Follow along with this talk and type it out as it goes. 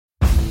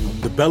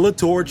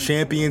Bellator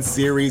Champion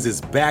Series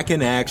is back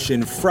in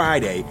action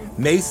Friday,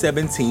 May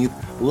 17th,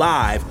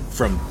 live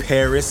from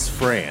Paris,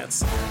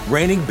 France.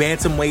 Reigning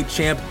bantamweight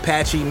champ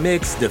Patchy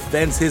Mix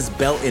defends his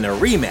belt in a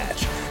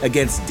rematch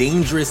against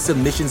dangerous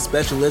submission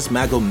specialist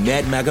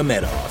Magomed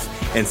Magomedov.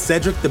 And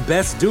Cedric the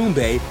Best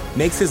Doumbé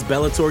makes his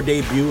Bellator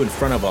debut in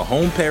front of a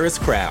home Paris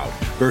crowd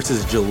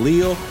versus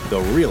Jaleel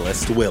the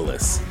Realist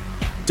Willis.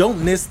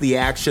 Don't miss the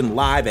action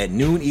live at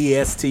noon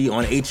EST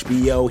on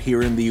HBO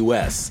here in the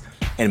US.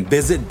 And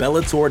visit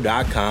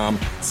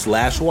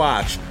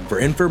Bellator.com/watch for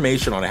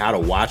information on how to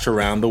watch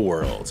around the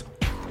world.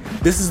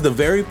 This is the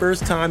very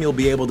first time you'll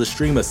be able to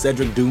stream a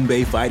Cedric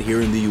Doumbé fight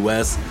here in the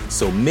US,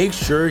 so make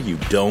sure you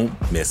don't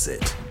miss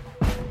it.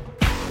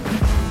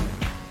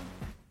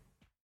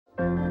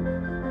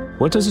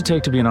 What does it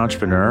take to be an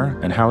entrepreneur,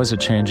 and how is it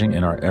changing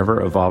in our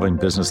ever-evolving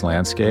business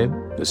landscape?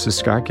 This is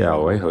Scott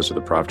Galloway, host of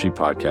the Prop G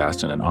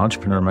podcast and an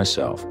entrepreneur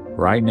myself.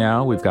 Right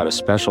now, we've got a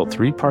special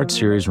 3-part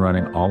series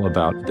running all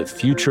about the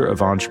future of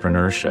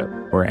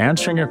entrepreneurship. We're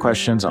answering your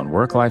questions on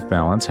work-life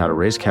balance, how to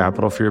raise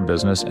capital for your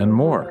business, and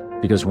more.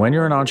 Because when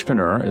you're an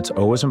entrepreneur, it's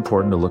always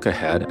important to look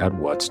ahead at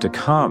what's to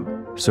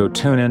come. So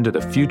tune in to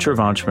the Future of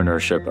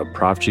Entrepreneurship, a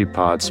Prop G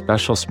pod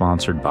special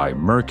sponsored by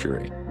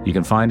Mercury. You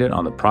can find it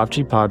on the Prop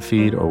G Pod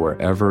feed or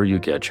wherever you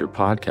get your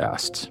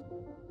podcasts.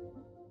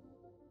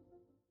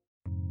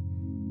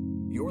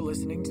 You're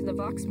listening to the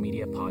Vox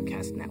Media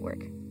Podcast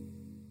Network.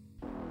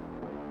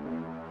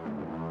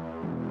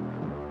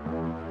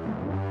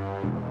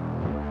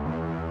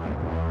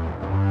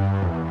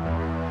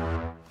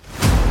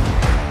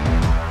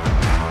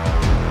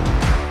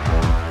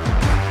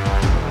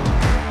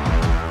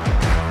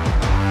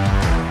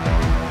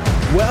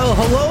 Well,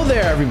 hello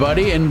there,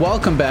 everybody, and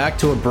welcome back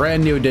to a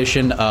brand new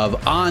edition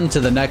of On to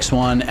the Next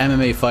One,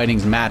 MMA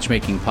Fighting's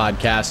matchmaking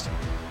podcast.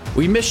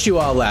 We missed you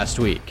all last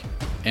week,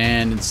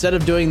 and instead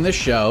of doing this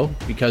show,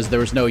 because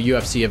there was no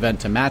UFC event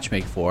to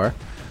matchmake for,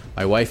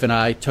 my wife and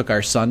I took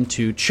our son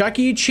to Chuck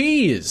E.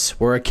 Cheese,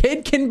 where a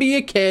kid can be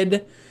a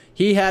kid.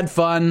 He had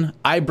fun.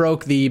 I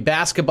broke the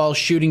basketball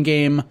shooting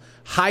game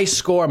high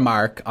score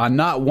mark on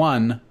not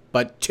one,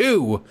 but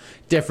 2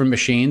 different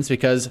machines,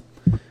 because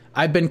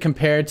I've been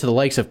compared to the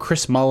likes of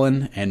Chris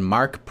Mullen and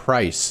Mark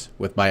Price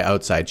with my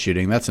outside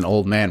shooting. That's an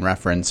old man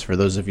reference for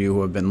those of you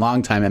who have been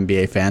longtime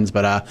NBA fans.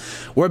 But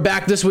we're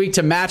back this week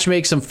to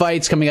matchmake some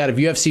fights coming out of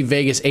UFC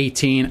Vegas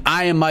 18.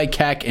 I am Mike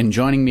Heck, and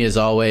joining me as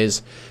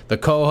always, the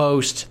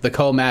co-host, the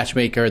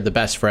co-matchmaker, the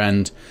best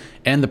friend,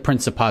 and the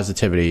Prince of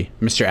Positivity,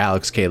 Mr.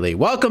 Alex K. Lee.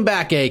 Welcome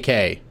back,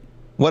 AK.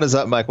 What is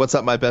up, Mike? What's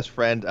up, my best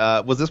friend?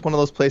 Was this one of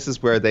those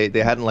places where they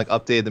hadn't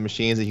updated the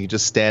machines and you could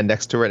just stand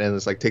next to it and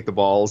just take the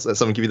balls,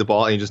 someone give you the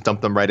ball and you just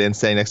dump them right in,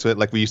 standing next to it,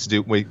 like we used to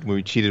do when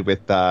we cheated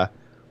with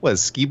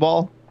skee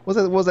ball? What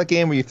was that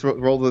game where you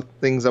roll the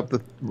things up the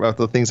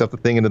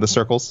thing into the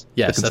circles?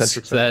 Yes,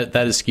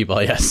 that is skee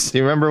ball. Yes. Do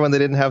you remember when they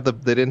didn't have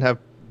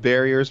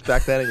barriers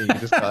back then, and you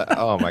just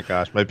oh my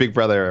gosh, my big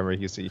brother, I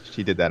remember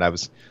he did that. I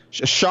was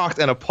shocked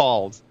and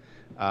appalled.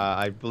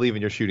 I believe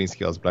in your shooting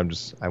skills,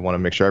 but I want to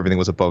make sure everything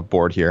was above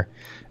board here.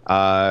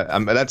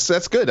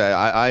 That's good.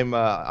 I'm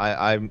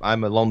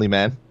a lonely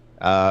man,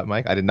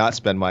 Mike. I did not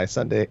spend my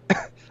Sunday. I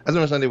spent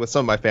my Sunday with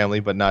some of my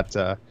family, but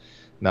no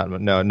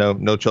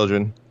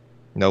children,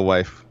 no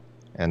wife,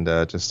 and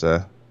just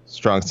a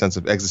strong sense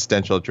of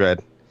existential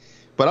dread.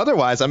 But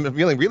otherwise, I'm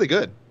feeling really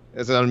good.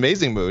 It's an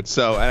amazing mood.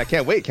 So, and I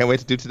can't wait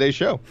to do today's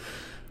show.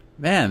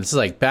 Man, this is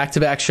like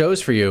back-to-back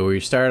shows for you where you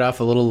started off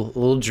a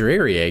little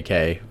dreary,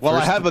 AK. Well,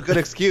 I have a good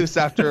excuse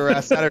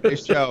after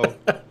Saturday's show,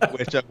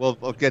 which we'll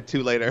get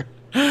to later.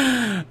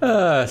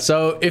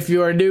 So if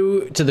you are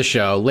new to the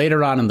show,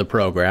 later on in the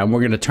program,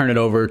 we're going to turn it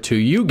over to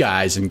you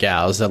guys and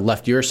gals that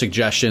left your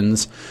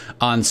suggestions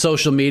on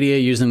social media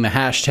using the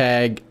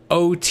hashtag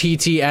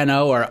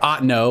OTTNO or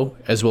OTNO,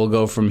 as we'll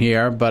go from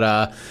here.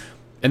 But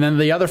and then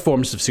the other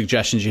forms of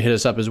suggestions, you hit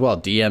us up as well.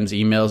 DMs,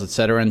 emails,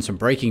 etc. And some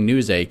breaking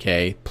news,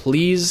 AK.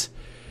 Please,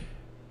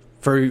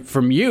 for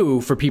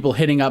people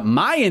hitting up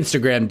my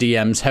Instagram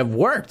DMs have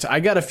worked. I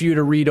got a few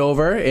to read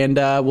over, and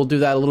we'll do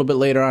that a little bit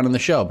later on in the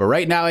show. But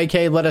right now, AK,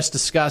 let us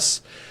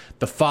discuss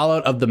the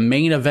fallout of the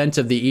main event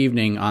of the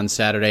evening on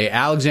Saturday.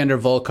 Alexander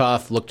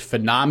Volkov looked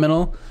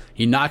phenomenal.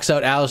 He knocks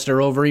out Alistair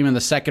Overeem in the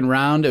second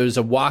round. It was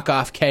a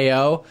walk-off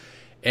KO.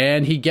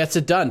 And he gets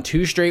it done.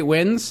 2 straight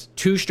wins,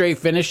 2 straight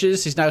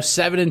finishes. He's now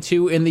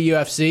 7-2 in the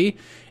UFC.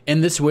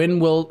 And this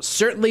win will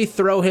certainly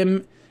throw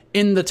him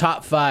in the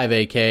top 5,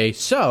 AK.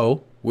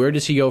 So, where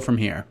does he go from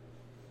here?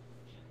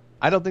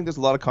 I don't think there's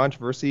a lot of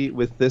controversy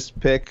with this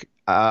pick.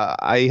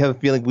 I have a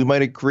feeling we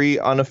might agree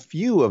on a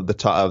few of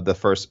the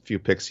first few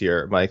picks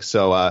here, Mike.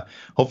 So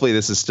hopefully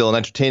this is still an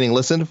entertaining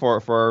listen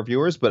for our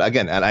viewers. But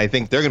again, and I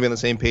think they're going to be on the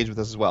same page with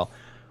us as well.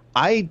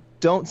 I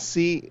don't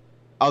see...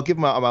 I'll give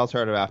my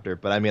alternative after,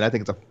 but I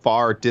think it's a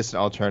far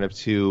distant alternative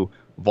to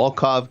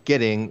Volkov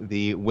getting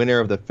the winner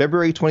of the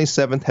February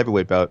 27th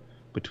heavyweight bout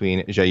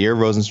between Jair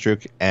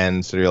Rozenstruik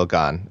and Ciryl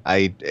Gane.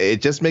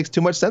 It just makes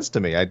too much sense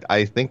to me.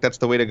 I think that's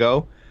the way to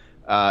go.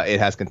 It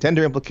has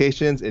contender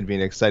implications. It'd be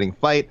an exciting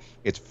fight.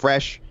 It's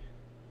fresh.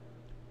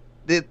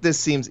 this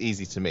seems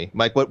easy to me.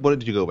 Mike, what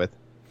did you go with?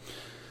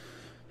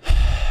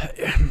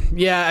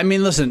 Yeah, I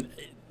mean, listen,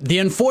 the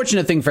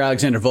unfortunate thing for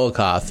Alexander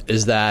Volkov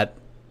is that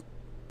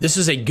this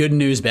is a good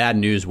news, bad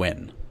news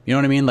win. You know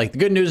what I mean? Like, the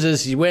good news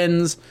is he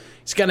wins.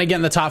 He's going to get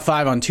in the top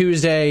 5 on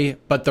Tuesday,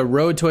 but the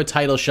road to a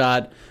title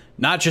shot,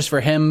 not just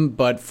for him,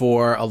 but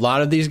for a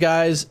lot of these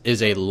guys,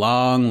 is a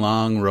long,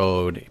 long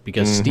road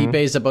because Stipe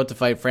is about to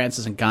fight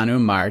Francis Ngannou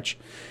in March.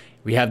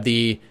 We have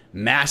the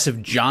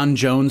massive John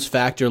Jones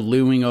factor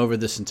looming over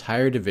this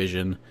entire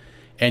division,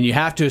 and you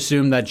have to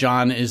assume that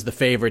John is the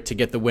favorite to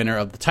get the winner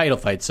of the title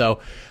fight. So,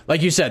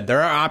 like you said,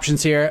 there are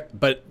options here,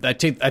 but I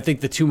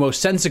think the two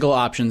most sensible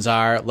options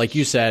are, like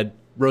you said,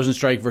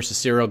 Rozenstruik versus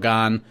Cyril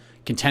Gane,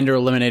 contender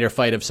eliminator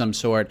fight of some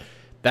sort.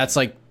 That's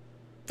like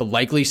the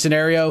likely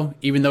scenario,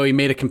 even though he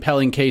made a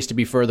compelling case to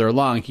be further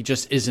along. He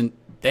just isn't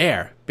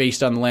there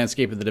based on the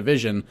landscape of the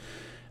division.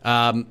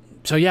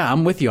 So yeah,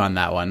 I'm with you on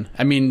that one.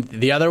 I mean,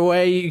 the other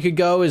way you could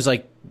go is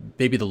like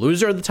maybe the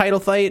loser of the title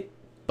fight,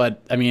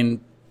 but I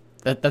mean,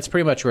 that's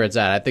pretty much where it's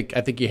at.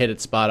 I think you hit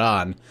it spot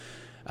on.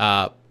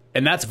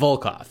 And that's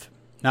Volkov.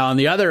 Now on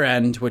the other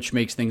end, which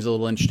makes things a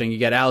little interesting, you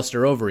get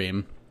Alistair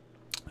Overeem,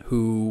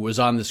 who was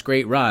on this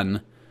great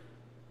run,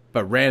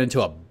 but ran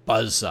into a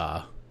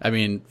buzzsaw. I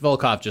mean,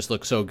 Volkov just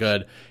looked so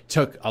good.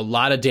 Took a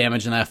lot of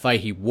damage in that fight.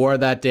 He wore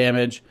that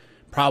damage.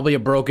 Probably a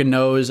broken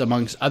nose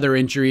amongst other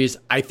injuries.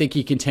 I think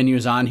he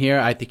continues on here.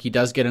 I think he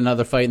does get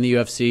another fight in the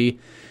UFC.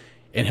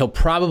 And he'll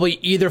probably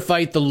either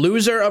fight the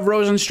loser of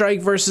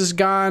Rozenstruik versus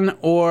Gane,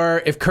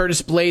 or if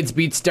Curtis Blaydes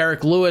beats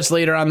Derek Lewis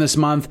later on this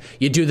month,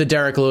 you do the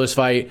Derek Lewis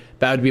fight.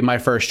 That would be my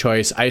first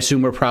choice. I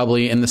assume we're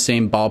probably in the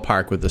same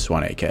ballpark with this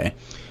one, AK.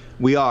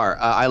 We are.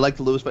 I like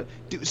the Lewis fight.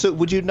 So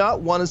would you not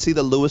want to see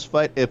the Lewis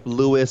fight if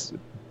Lewis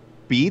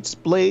beats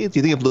Blaydes? Do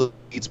you think if Lewis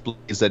beats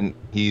Blaydes, then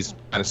he's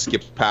kind of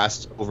skipped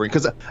past Overeem?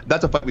 Because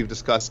that's a fight we've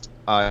discussed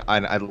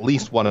on at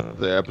least one of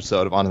the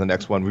episode of On to the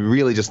Next One. We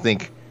really just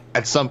think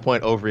at some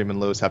point Overeem and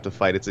Lewis have to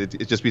fight.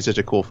 It just be such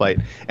a cool fight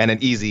and an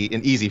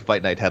easy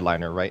fight night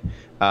headliner, right?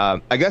 I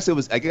guess it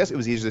was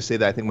easier to say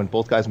that. I think when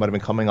both guys might have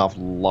been coming off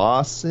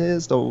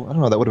losses, though I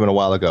don't know, that would have been a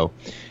while ago.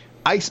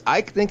 I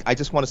think I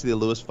just want to see the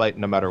Lewis fight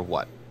no matter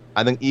what.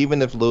 I think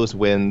even if Lewis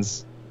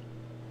wins,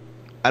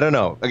 I don't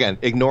know. Again,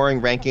 ignoring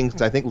rankings,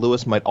 I think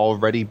Lewis might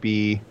already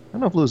be. I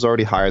don't know if Lewis is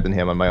already higher than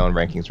him on my own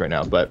rankings right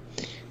now, but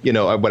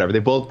whatever.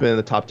 They've both been in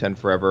the top 10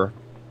 forever.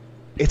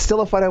 It's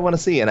still a fight I want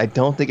to see, and I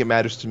don't think it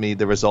matters to me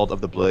the result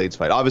of the Blaydes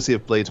fight. Obviously,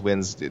 if Blaydes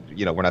wins,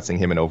 we're not seeing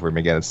him and Overeem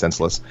again. It's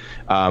senseless.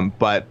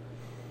 But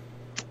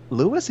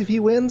Lewis, if he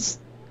wins,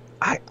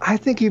 I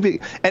think he'd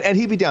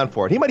be down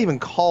for it. He might even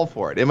call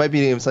for it. It might be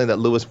even something that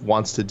Lewis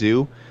wants to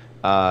do.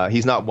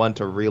 He's not one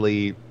to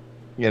really.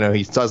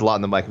 He says a lot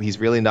in the mic. He's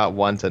really not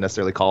one to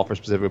necessarily call for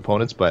specific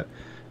opponents, but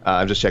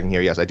I'm just checking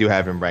here. Yes, I do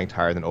have him ranked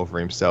higher than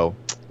Overeem, so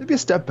it'd be a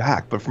step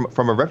back. But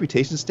from a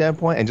reputation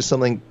standpoint and just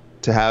something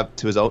to add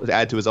to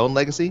his own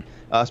legacy,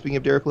 speaking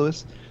of Derek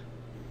Lewis,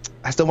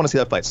 I still want to see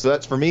that fight. So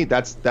that's for me.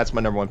 That's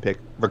my number one pick,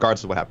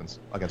 regardless of what happens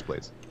against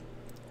Blaydes.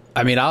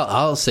 I mean,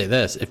 I'll say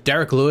this: if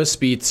Derek Lewis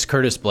beats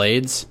Curtis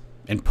Blaydes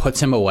and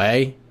puts him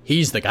away,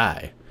 he's the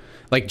guy.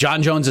 Like,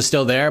 John Jones is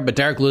still there, but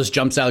Derek Lewis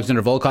jumps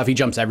Alexander Volkov. He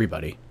jumps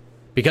everybody.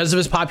 Because of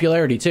his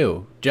popularity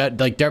too,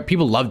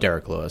 people love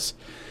Derek Lewis,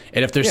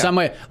 and if there's some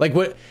way,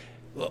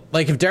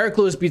 if Derek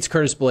Lewis beats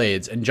Curtis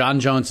Blaydes and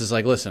John Jones is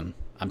like, listen,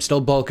 I'm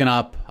still bulking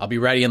up, I'll be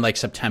ready in like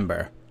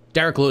September.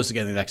 Derek Lewis is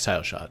getting the next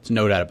title shot. There's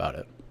no doubt about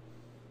it.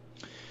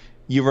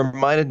 You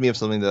reminded me of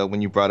something though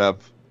when you brought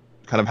up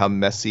kind of how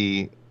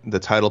messy the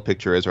title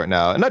picture is right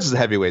now, and not just a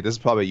heavyweight. This is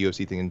probably a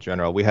UFC thing in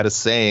general. We had a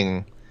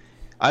saying,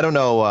 I don't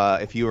know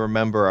if you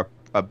remember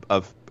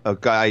a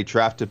guy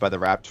drafted by the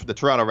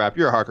Toronto Raptors.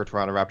 You're a hardcore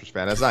Toronto Raptors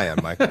fan, as I am,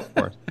 Mike, of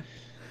course.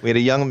 We had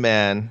a young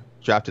man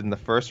drafted in the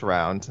first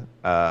round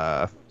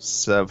some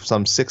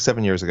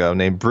 6-7 years ago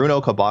named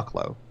Bruno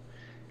Caboclo.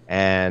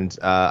 And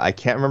I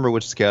can't remember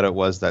which scout it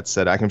was that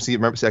said, I can see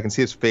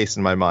his face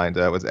in my mind.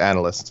 It was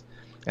analyst.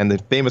 And the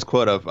famous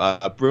quote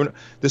of Bruno,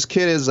 this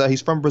kid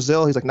he's from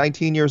Brazil. He's like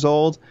 19 years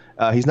old.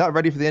 He's not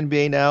ready for the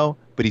NBA now,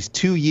 but he's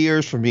 2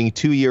 years from being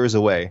 2 years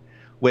away.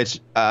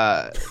 Which,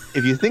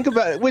 if you think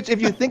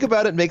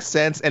about it, makes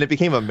sense, and it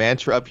became a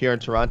mantra up here in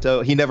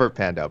Toronto. He never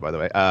panned out, by the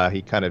way.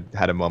 He kind of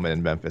had a moment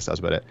in Memphis. That was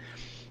about it.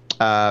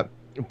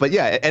 But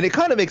yeah, and it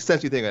kind of makes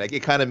sense. You think like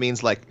it kind of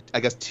means like I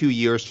guess 2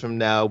 years from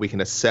now we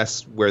can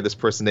assess where this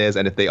person is,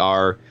 and if they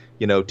are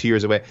 2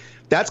 years away.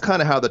 That's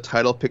kind of how the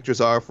title pictures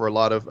are for a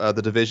lot of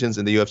the divisions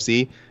in the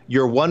UFC.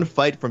 You're one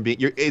fight from being.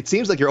 It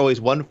seems like you're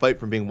always one fight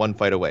from being one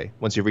fight away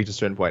once you reach a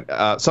certain point.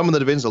 Some of the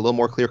divisions are a little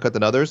more clear cut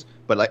than others,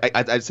 but like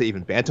I'd say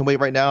even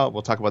bantamweight right now.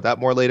 We'll talk about that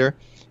more later.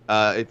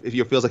 If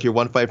you feels like you're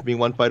one fight from being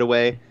one fight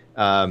away.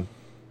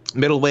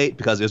 Middleweight,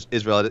 because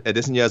Israel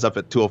Adesanya is up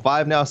at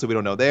 205 now, so we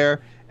don't know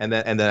there. And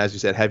then as you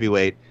said,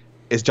 heavyweight.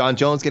 Is John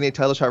Jones getting a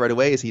title shot right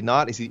away? Is he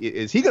not? Is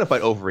he going to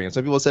fight Overeem? And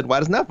some people said, why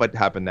doesn't that fight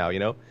happen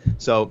now?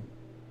 So.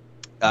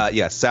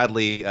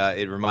 Sadly,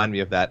 it reminded me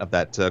of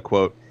that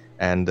quote.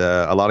 And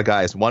a lot of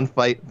guys, one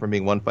fight from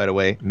being one fight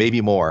away,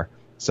 maybe more.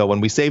 So when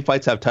we say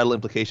fights have title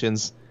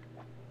implications,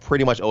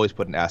 pretty much always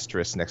put an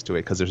asterisk next to it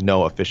because there's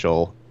no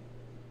official,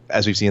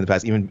 as we've seen in the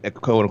past, even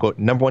quote unquote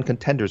number one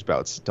contenders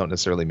bouts don't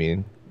necessarily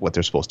mean what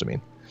they're supposed to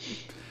mean.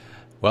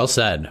 Well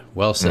said.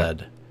 Well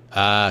said.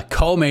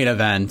 Co-main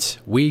event,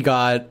 we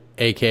got,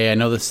 aka, I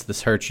know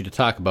this hurts you to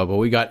talk about, but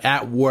we got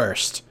at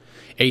worst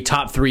a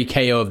top 3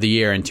 KO of the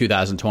year in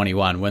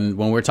 2021. When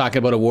we're talking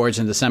about awards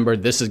in December,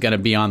 this is going to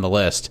be on the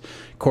list.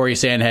 Corey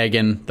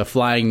Sandhagen, the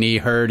flying knee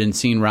heard and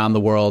seen around the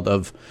world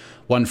of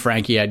one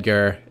Frankie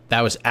Edgar.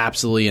 That was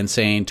absolutely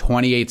insane.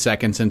 28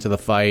 seconds into the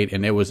fight,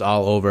 and it was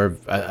all over.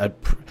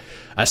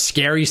 A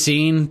scary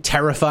scene,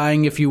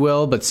 terrifying, if you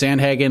will, but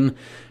Sandhagen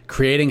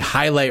creating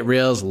highlight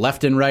reels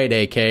left and right,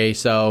 AK.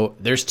 So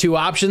there's 2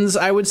 options,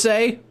 I would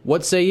say.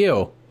 What say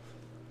you?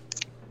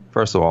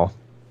 First of all,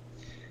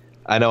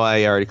 I know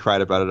I already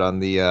cried about it on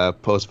the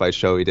post-fight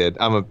show we did.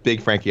 I'm a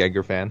big Frankie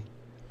Edgar fan.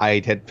 I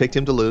had picked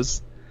him to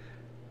lose.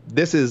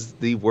 This is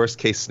the worst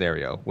case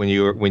scenario when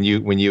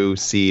you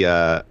see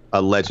a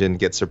legend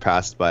get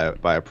surpassed by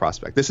a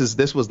prospect.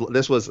 This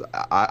was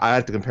I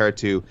had to compare it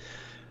to.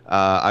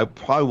 I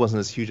probably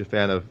wasn't as huge a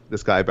fan of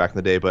this guy back in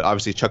the day, but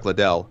obviously Chuck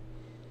Liddell,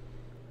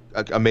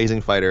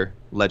 amazing fighter,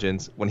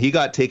 legend. When he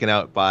got taken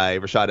out by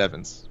Rashad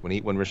Evans, when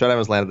Rashad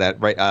Evans landed that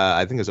right,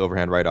 I think it was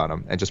overhand right on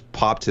him, and just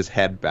popped his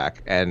head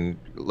back, and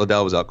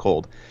Liddell was out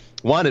cold.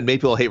 One, it made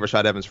people hate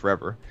Rashad Evans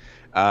forever,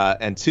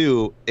 and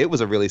 2, it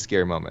was a really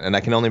scary moment. And I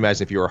can only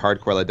imagine if you were a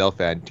hardcore Liddell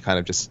fan, kind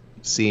of just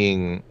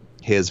seeing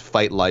his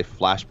fight life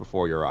flash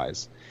before your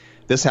eyes.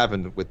 This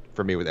happened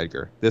for me with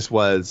Edgar. This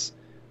was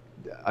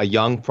a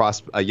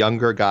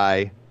younger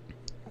guy,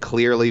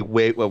 clearly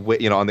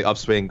on the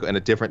upswing and a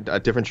different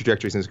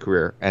trajectory in his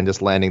career, and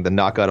just landing the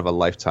knockout of a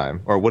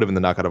lifetime, or would have been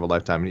the knockout of a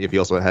lifetime if he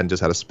also hadn't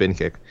just had a spin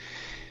kick.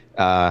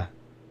 And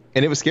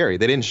it was scary.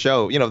 They didn't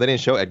show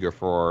Edgar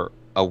for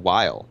a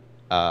while.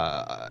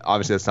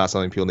 Obviously that's not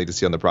something people need to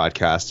see on the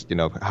broadcast,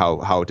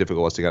 how difficult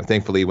it was to get.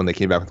 Thankfully, when they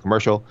came back with the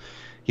commercial,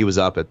 he was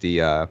up at the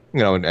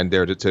and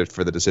there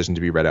for the decision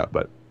to be read out.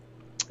 But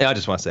yeah, I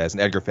just want to say, as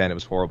an Edgar fan, it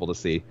was horrible to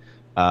see.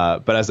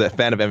 But as a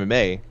fan of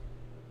MMA,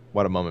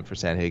 what a moment for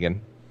Sandhagen.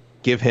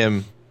 Give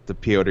him the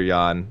Petr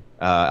Yan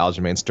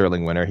Aljamain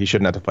Sterling winner. He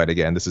shouldn't have to fight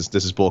again. This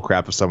is bull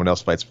crap if someone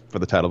else fights for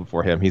the title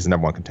before him. He's the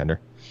number one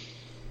contender.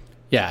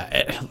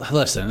 Yeah,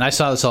 listen, I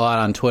saw this a lot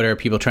on Twitter,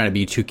 people trying to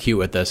be too cute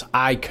with this.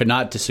 I could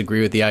not disagree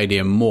with the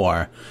idea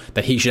more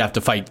that he should have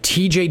to fight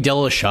TJ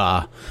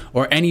Dillashaw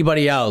or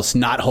anybody else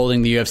not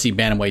holding the UFC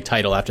bantamweight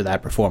title after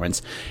that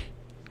performance.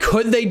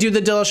 Could they do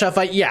the Dillashaw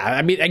fight? Yeah,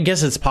 I mean, I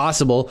guess it's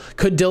possible.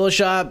 Could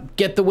Dillashaw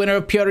get the winner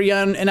of Petr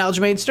Yan and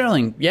Aljamain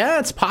Sterling? Yeah,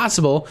 it's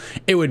possible.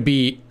 It would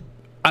be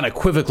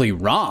unequivocally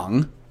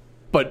wrong,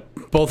 but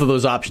both of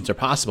those options are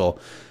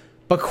possible.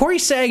 But Corey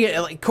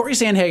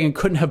Sandhagen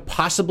couldn't have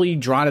possibly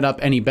drawn it up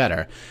any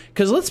better.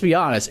 Because let's be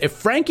honest, if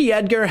Frankie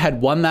Edgar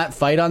had won that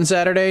fight on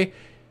Saturday,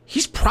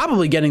 he's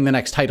probably getting the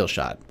next title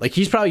shot. Like,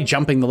 he's probably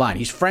jumping the line.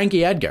 He's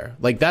Frankie Edgar.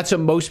 Like, that's what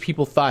most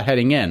people thought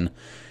heading in.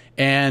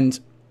 And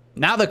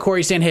now that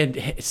Corey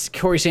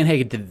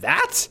Sandhagen did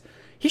that,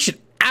 he should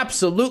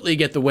absolutely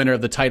get the winner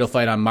of the title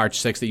fight on March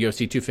 6th at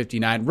UFC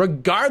 259,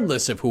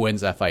 regardless of who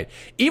wins that fight.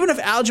 Even if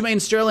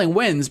Aljamain Sterling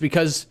wins,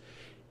 because,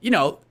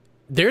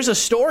 there's a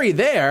story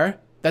there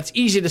that's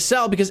easy to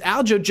sell, because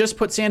Aljo just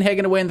put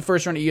Sandhagen away in the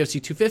first round at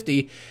UFC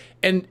 250.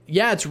 And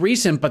yeah, it's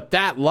recent, but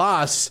that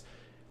loss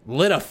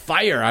lit a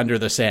fire under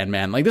the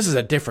Sandman. Like, this is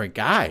a different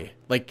guy.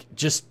 Like,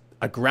 just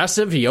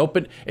aggressive.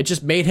 It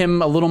just made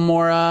him a little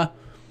more, a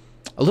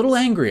little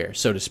angrier,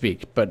 so to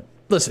speak. But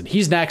listen,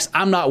 he's next.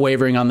 I'm not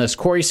wavering on this.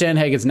 Corey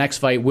Sandhagen's next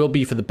fight will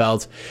be for the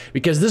belt,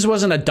 because this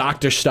wasn't a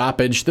doctor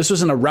stoppage. This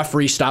wasn't a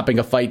referee stopping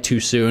a fight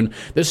too soon.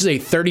 This is a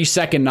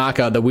 30-second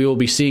knockout that we will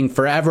be seeing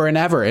forever and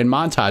ever in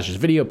montages,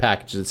 video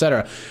packages,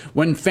 etc.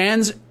 When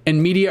fans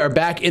and media are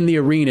back in the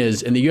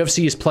arenas and the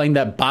UFC is playing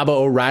that Baba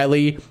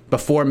O'Reilly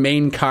before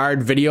main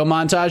card video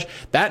montage,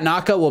 that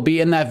knockout will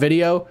be in that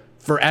video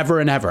forever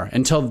and ever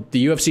until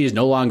the UFC is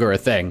no longer a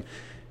thing.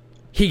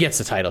 He gets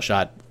the title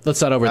shot.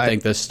 Let's not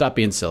overthink this. Stop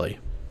being silly.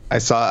 I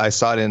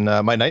saw it in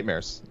my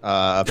nightmares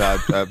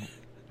about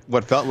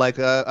what felt like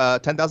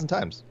 10,000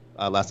 times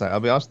last night. I'll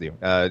be honest with you.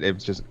 It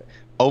was just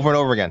over and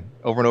over again.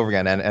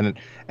 And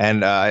in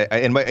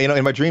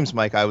my dreams,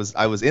 Mike, I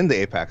was in the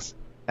Apex,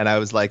 and I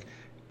was like,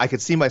 I could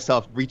see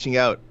myself reaching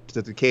out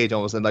to the cage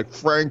almost and like,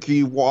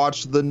 Frankie,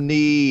 watch the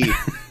knee,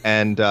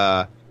 and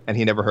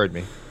he never heard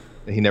me.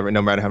 He never,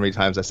 no matter how many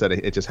times I said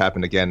it, it just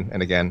happened again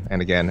and again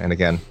and again and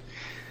again.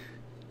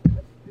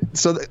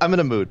 So I'm in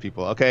a mood,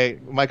 people. Okay,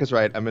 Mike is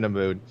right. I'm in a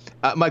mood.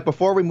 Mike,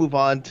 before we move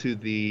on to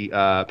the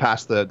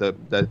past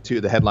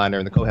the headliner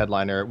and the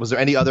co-headliner, was there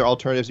any other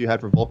alternatives you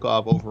had for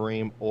Volkov,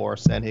 Overeem, or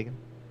Sandhagen?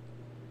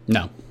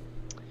 No.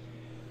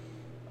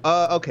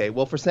 Okay.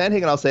 Well, for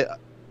Sandhagen, I'll say,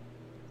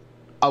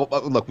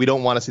 look, we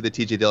don't want to see the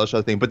TJ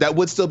Dillashaw thing, but that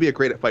would still be a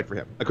great fight for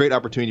him, a great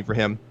opportunity for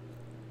him.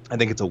 I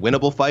think it's a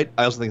winnable fight.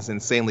 I also think it's an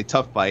insanely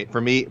tough fight.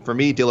 For me,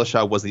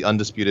 Dillashaw was the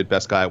undisputed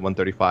best guy at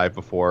 135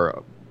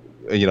 before,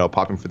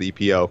 popping for the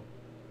EPO.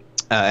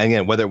 And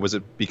again, whether it was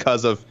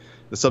because of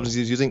The substance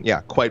he's using,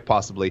 yeah, quite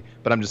possibly.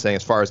 But I'm just saying,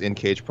 as far as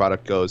in-cage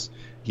product goes,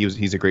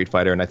 he's a great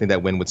fighter, and I think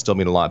that win would still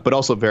mean a lot. But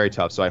also very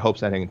tough, so I hope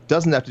Sandhagen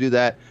doesn't have to do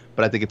that.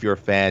 But I think if you're a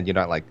fan, you're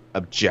not like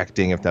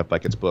objecting if that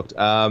fight gets booked.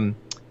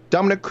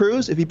 Dominic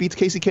Cruz, if he beats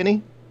Casey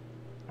Kinney,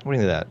 what do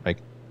you think of that, Mike?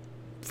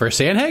 For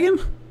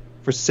Sandhagen?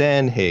 For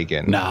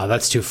Sandhagen. No,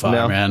 that's too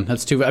far, man.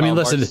 That's too. I mean,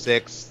 listen. March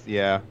 6th,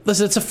 yeah.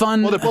 Listen, it's a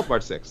fun. Well, they're both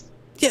March 6th.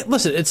 Yeah,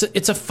 listen,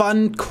 it's a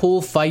fun,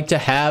 cool fight to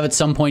have at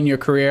some point in your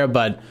career,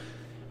 but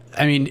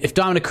I mean, if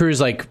Dominic Cruz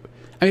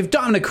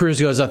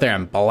goes out there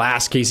and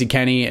blasts Casey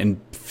Kenny and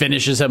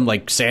finishes him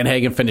like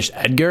Sandhagen finished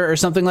Edgar or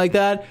something like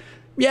that,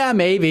 yeah,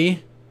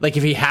 maybe. Like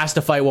if he has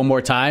to fight one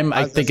more time,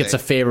 I think it's a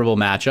favorable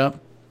matchup.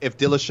 If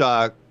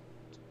Dillashaw,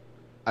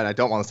 and I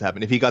don't want this to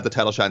happen, if he got the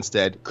title shot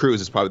instead, Cruz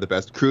is probably the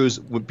best. Cruz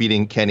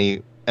beating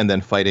Kenny and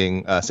then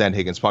fighting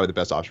Sandhagen is probably the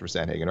best option for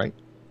Sandhagen, right?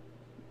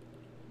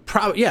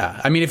 Probably,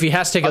 yeah. I mean, if he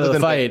has to take another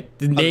fight,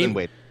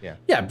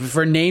 yeah,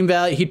 for name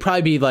value, he'd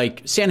probably be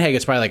like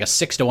Sandhagen's probably like a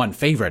 6-1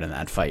 favorite in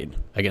that fight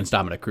against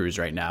Dominic Cruz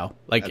right now.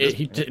 Like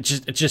it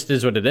just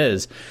is what it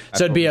is.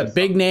 So it'd be a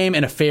big name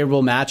and a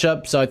favorable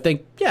matchup. So I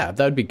think, yeah,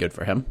 that would be good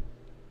for him.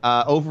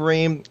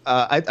 Overeem,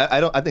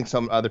 I think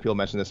some other people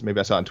mentioned this.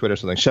 Maybe I saw it on Twitter or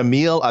something.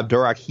 Shamil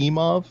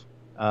Abdurakhimov.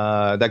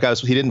 That guy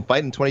he didn't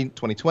fight in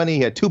 2020.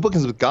 He had 2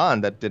 bookings with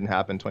Gane that didn't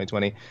happen in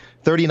 2020.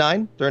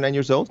 39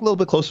 years old, a little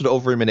bit closer to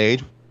Overeem in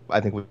age. I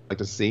think we'd like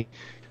to see.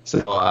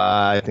 So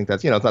I think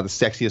that's, it's not the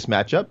sexiest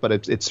matchup, but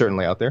it's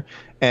certainly out there.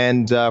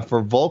 And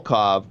for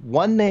Volkov,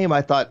 one name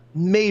I thought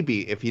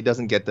maybe if he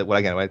doesn't get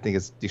what I think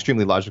is the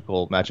extremely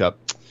logical matchup,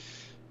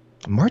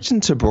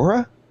 Marcin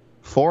Tybura,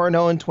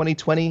 4-0 in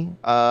 2020.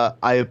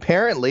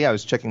 I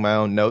was checking my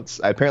own notes.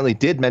 I apparently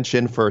did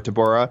mention for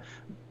Tybura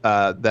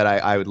that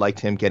I would like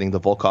him getting the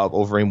Volkov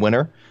Overeem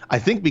winner. I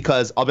think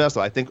because, I'll be honest,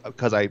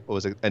 because I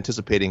was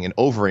anticipating an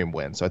Overeem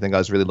win. So I think I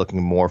was really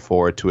looking more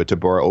forward to a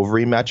Tybura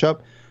Overeem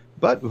matchup.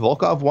 But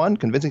Volkov won,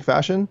 convincing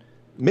fashion.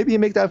 Maybe you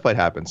make that fight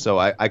happen. So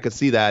I could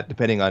see that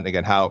depending on,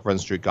 again, how Run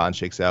Street Gane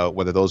shakes out,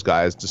 whether those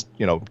guys just,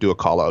 do a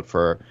call out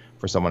for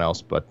someone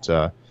else. But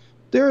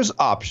there's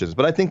options.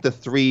 But I think the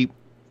 3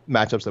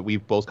 matchups that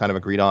we've both kind of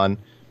agreed on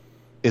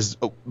is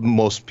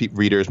most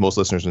readers, most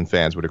listeners and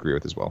fans would agree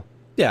with as well.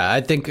 Yeah,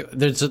 I think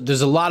there's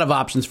a lot of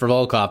options for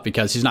Volkov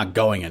because he's not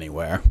going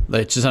anywhere.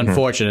 It's just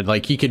unfortunate.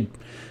 Like he could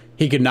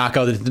knock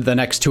out the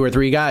next 2 or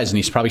 3 guys, and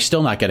he's probably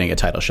still not getting a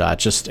title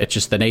shot. It's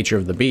just the nature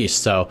of the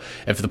beast. So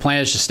if the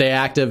plan is to stay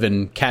active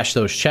and cash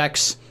those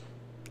checks,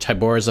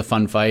 Tybura is a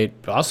fun fight,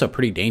 but also a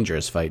pretty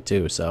dangerous fight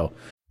too. So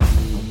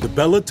the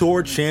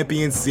Bellator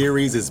Champion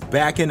Series is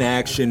back in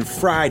action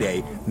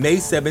Friday, May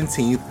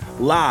 17th,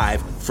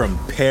 live from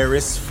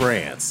Paris,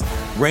 France.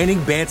 Reigning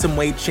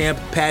bantamweight champ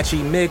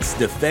Patchy Mix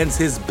defends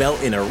his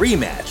belt in a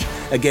rematch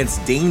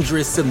against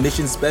dangerous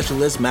submission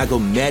specialist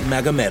Magomed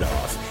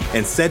Magomedov.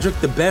 And Cedric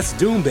the Best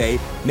Doumbé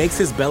makes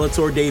his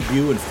Bellator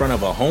debut in front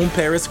of a home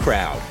Paris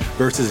crowd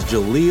versus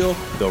Jaleel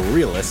the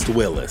Realist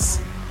Willis.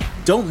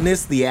 Don't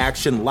miss the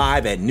action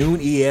live at noon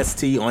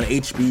EST on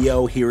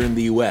HBO here in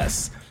the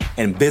US.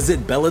 And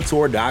visit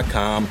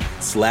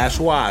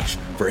Bellator.com/watch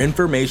for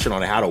information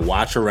on how to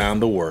watch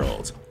around the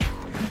world.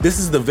 This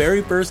is the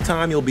very first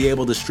time you'll be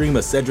able to stream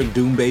a Cedric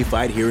Doumbé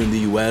fight here in the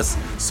US,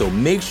 so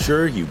make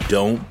sure you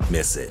don't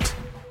miss it.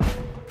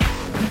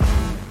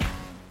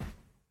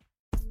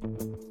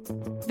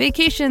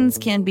 Vacations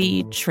can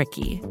be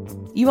tricky.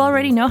 You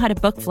already know how to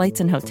book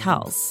flights and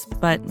hotels,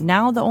 but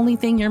now the only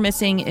thing you're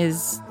missing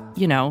is,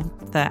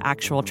 the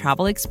actual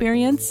travel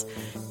experience.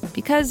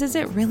 Because is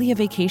it really a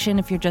vacation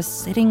if you're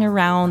just sitting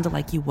around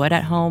like you would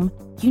at home?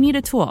 You need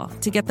a tool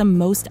to get the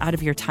most out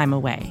of your time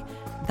away.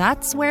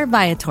 That's where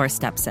Viator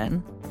steps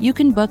in. You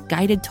can book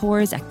guided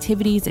tours,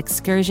 activities,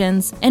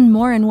 excursions, and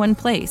more in one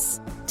place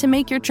to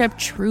make your trip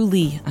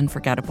truly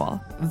unforgettable.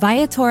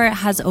 Viator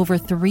has over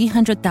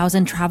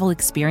 300,000 travel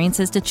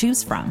experiences to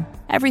choose from.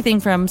 Everything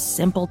from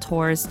simple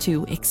tours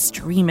to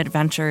extreme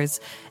adventures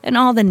and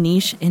all the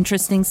niche,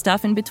 interesting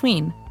stuff in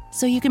between.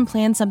 So you can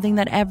plan something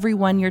that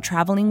everyone you're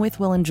traveling with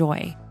will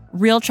enjoy.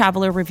 Real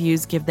traveler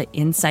reviews give the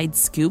inside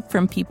scoop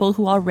from people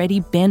who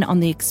already been on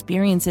the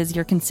experiences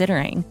you're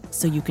considering,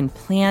 so you can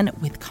plan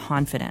with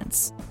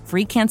confidence.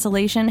 Free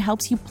cancellation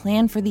helps you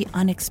plan for the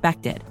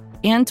unexpected.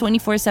 And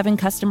 24/7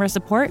 customer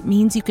support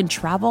means you can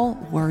travel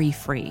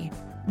worry-free.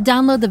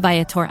 Download the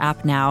Viator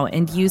app now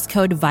and use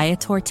code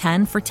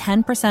Viator10 for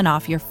 10%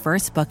 off your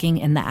first booking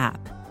in the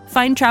app.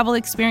 Find travel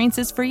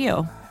experiences for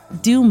you.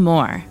 Do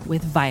more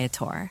with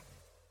Viator.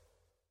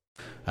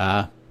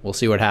 We'll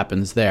see what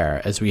happens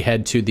there as we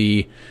head to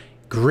the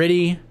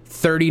gritty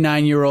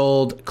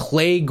 39-year-old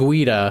Clay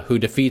Guida, who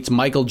defeats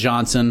Michael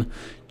Johnson.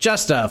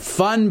 Just a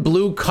fun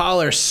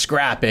blue-collar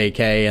scrap, AK,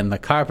 and the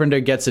Carpenter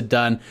gets it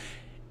done.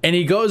 And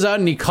he goes out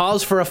and he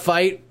calls for a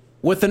fight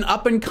with an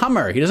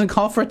up-and-comer. He doesn't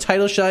call for a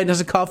title shot. He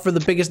doesn't call for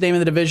the biggest name in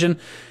the division.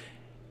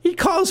 He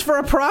calls for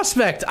a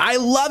prospect. I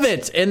love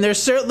it. And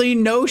there's certainly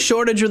no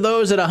shortage of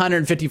those at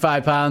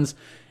 155 pounds.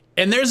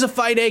 And there's a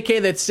fight, AK,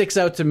 that sticks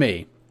out to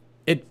me.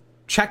 It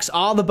checks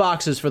all the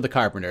boxes for the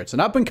Carpenter. It's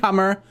an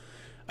up-and-comer,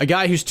 a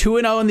guy who's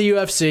 2-0 in the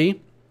UFC,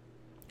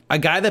 a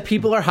guy that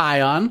people are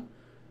high on,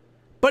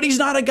 but he's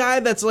not a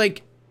guy that's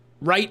like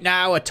right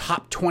now a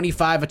top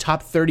 25, a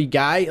top 30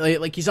 guy.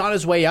 Like he's on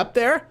his way up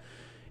there,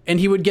 and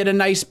he would get a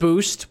nice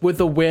boost with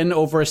a win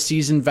over a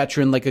seasoned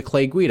veteran like a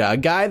Clay Guida, a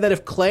guy that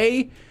if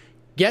Clay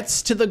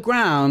gets to the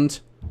ground,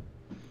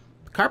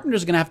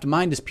 Carpenter's going to have to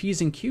mind his P's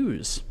and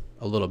Q's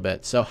a little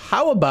bit. So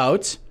how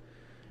about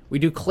we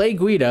do Clay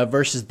Guida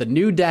versus the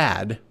new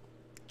dad,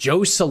 Joe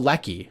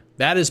Selecki.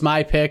 That is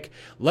my pick.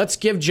 Let's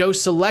give Joe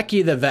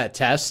Selecki the vet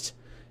test.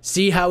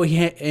 See how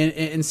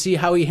and see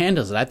how he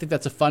handles it. I think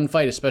that's a fun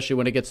fight, especially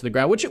when it gets to the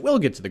ground, which it will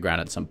get to the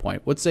ground at some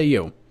point. What say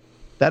you?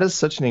 That is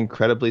such an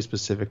incredibly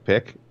specific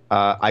pick.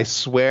 I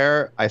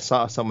swear I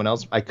saw someone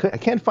else. I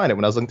can't find it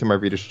when I was looking through my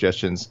reader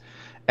suggestions,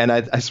 and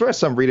I swear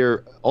some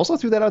reader also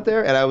threw that out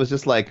there, and I was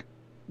just like,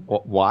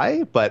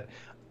 why? But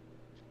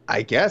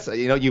I guess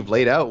you've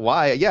laid out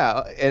why.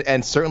 Yeah,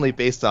 and certainly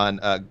based on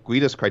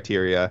Guida's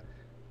criteria,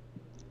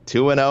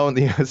 2-0 in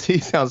the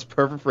UFC sounds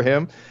perfect for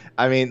him.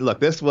 I mean, look,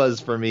 this was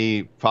for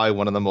me probably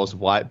one of the most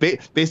wide,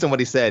 based on what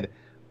he said,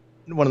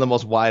 one of the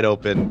most wide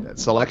open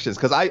selections.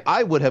 Because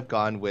I would have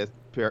gone with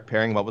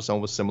pairing him up with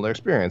someone with similar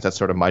experience. That's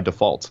sort of my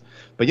default.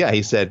 But yeah,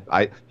 he said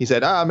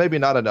maybe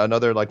not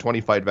another like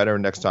 20 fight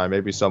veteran next time.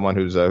 Maybe someone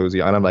who's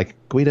young. And I'm like,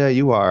 Guida,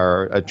 you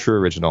are a true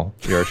original.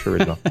 You're a true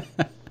original.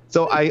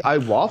 So I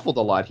waffled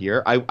a lot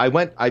here.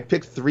 I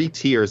picked 3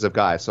 tiers of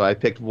guys. So I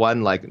picked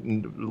one like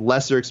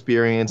lesser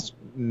experienced,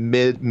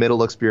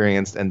 middle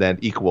experienced, and then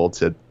equal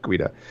to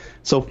Guida.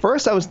 So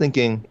first I was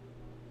thinking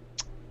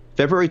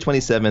February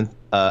 27th,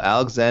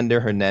 Alexander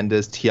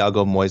Hernandez,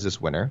 Thiago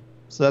Moises winner.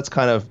 So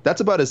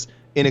that's about as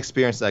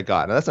inexperienced as I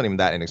got. Now that's not even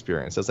that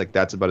inexperienced.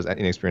 That's about as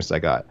inexperienced as I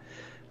got.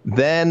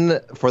 Then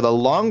for the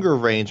longer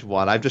range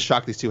one, I'm just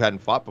shocked these two hadn't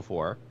fought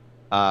before.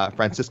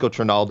 Francisco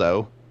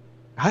Trinaldo.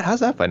 How's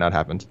that fight not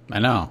happened? I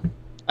know.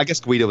 I guess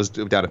Guida was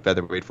down at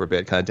featherweight for a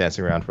bit, kind of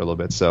dancing around for a little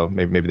bit. So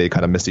maybe they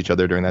kind of missed each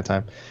other during that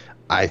time.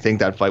 I think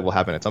that fight will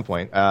happen at some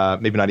point.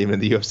 Maybe not even in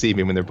the UFC,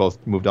 maybe when they're both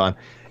moved on.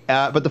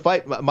 But the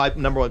fight, my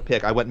number one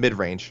pick, I went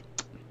mid-range.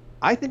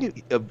 I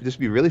think this would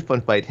be a really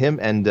fun fight. Him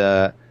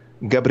and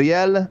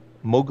Gabriel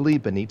Mowgli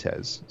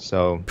Benitez.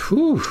 So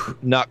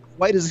not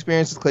quite as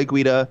experienced as Clay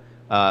Guida,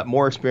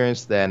 more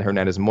experienced than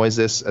Hernandez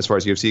Moises as far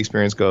as UFC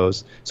experience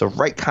goes. So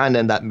right kind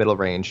of in that middle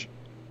range.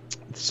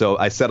 So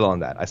I settled on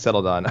that.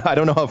 I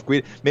don't know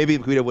if maybe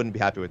Guida wouldn't be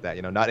happy with that.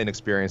 Not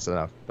inexperienced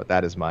enough. But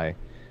that is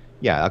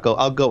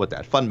I'll go with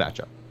that. Fun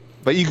matchup.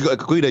 But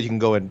Guida, you can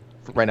go in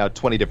right now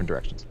 20 different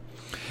directions.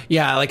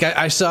 Yeah, like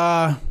I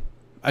saw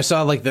like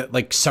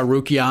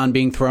Sarukian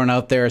being thrown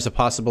out there as a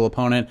possible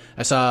opponent.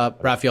 I saw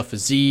Rafael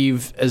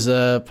Fiziev as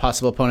a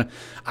possible opponent.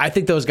 I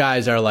think those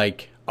guys are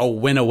like a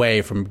win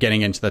away from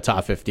getting into the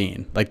top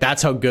 15. Like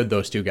that's how good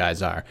those two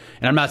guys are.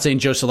 And I'm not saying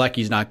Joe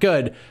Selecki's not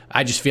good.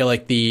 I just feel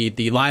like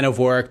the line of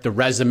work, the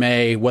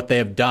resume, what they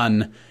have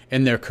done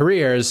in their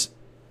careers,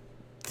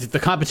 the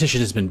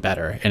competition has been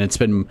better and it's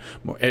been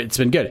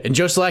good. And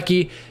Joe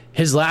Selecki,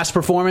 his last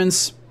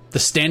performance, the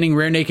standing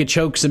rear naked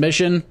choke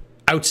submission,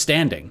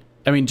 outstanding.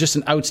 I mean, just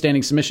an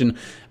outstanding submission.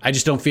 I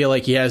just don't feel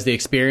like he has the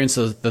experience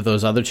that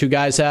those other two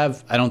guys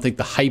have. I don't think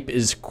the hype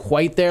is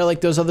quite there like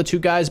those other two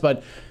guys,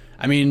 but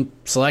I mean,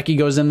 Selecki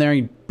goes in there,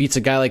 he beats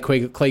a guy like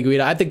Clay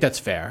Guida. I think that's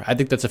fair. I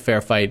think that's a fair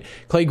fight.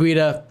 Clay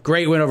Guida,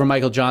 great win over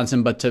Michael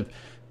Johnson, but to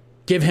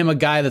give him a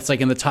guy that's like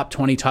in the top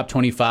 20, top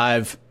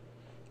 25,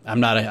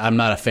 I'm not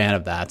a fan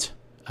of that.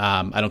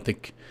 I don't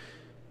think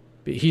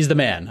he's the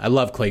man. I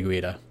love Clay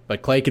Guida,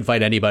 but Clay can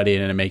fight anybody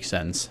and it makes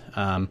sense.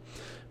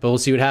 But we'll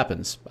see what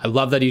happens. I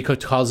love that he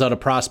calls out a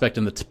prospect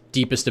in the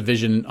deepest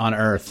division on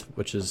earth,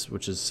 which is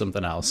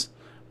something else.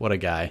 What a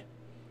guy.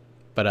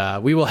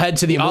 But we will head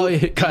to the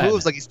He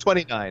moves like he's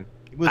 29.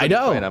 I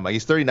know. I'm like,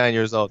 he's 39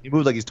 years old. He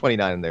moves like he's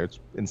 29 in there. It's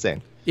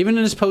insane. Even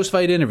in his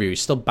post-fight interview,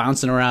 he's still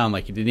bouncing around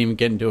like he didn't even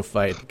get into a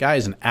fight. The guy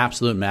is an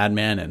absolute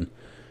madman, and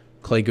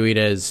Clay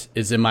Guida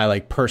is in my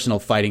like personal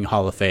fighting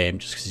hall of fame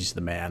just because he's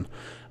the man.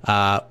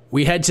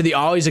 We head to the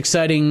always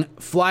exciting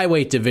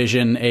flyweight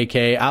division,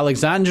 aka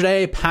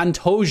Alexandre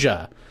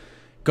Pantoja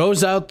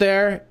goes out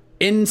there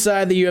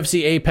inside the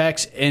UFC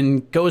apex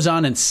and goes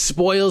on and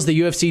spoils the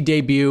UFC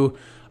debut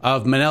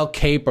of Manel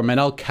Kape or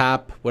Manel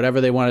Cap,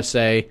 whatever they want to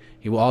say.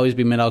 He will always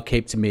be Manel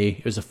Kape to me.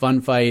 It was a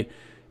fun fight.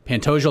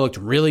 Pantoja looked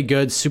really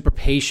good, super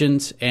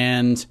patient,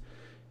 and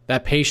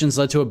that patience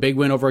led to a big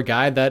win over a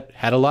guy that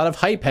had a lot of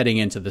hype heading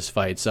into this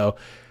fight. So,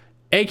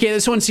 AK,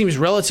 this one seems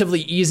relatively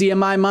easy in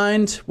my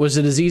mind. Was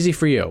it as easy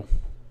for you?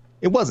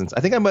 It wasn't. I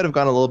think I might have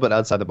gone a little bit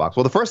outside the box.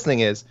 Well, the first thing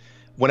is,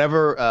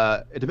 whenever,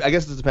 I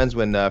guess it depends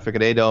when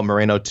Figueiredo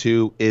Moreno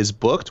 2 is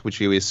booked, which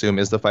we assume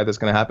is the fight that's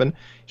going to happen,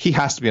 he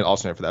has to be an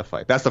alternate for that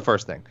fight. That's the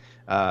first thing.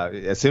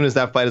 As soon as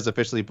that fight is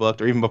officially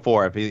booked, or even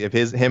before,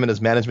 if him and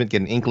his management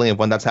get an inkling of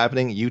when that's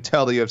happening, you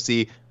tell the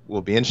UFC,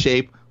 we'll be in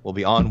shape, we'll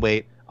be on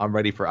weight, I'm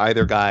ready for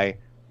either guy.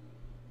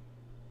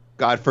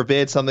 God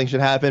forbid something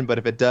should happen, but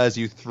if it does,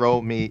 you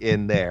throw me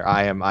in there.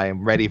 I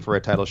am ready for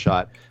a title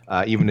shot,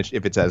 even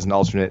if it's as an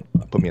alternate,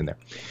 put me in there.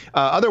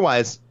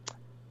 Otherwise,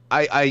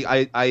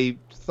 I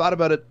thought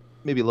about it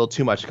maybe a little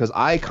too much because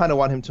I kind of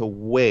want him to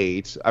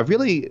wait. I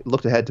really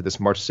looked ahead to this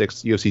March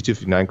 6th UFC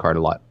 259 card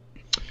a lot.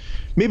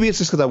 Maybe it's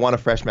just because I want a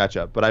fresh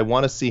matchup, but I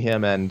want to see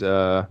him and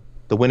the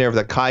winner of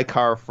the Kai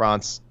Kara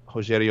France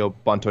Rogerio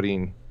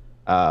Bontorin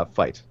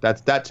fight.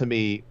 That to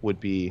me would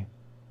be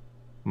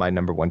my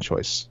number one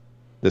choice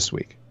this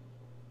week.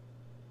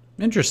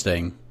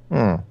 Interesting.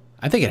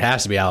 I think it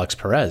has to be Alex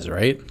Perez,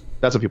 right?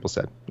 That's what people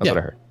said. That's what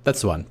I heard.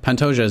 That's the one.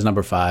 Pantoja is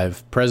number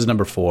 5. Perez is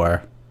number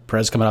 4.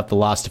 Perez coming off the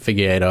loss to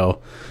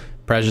Figueiredo.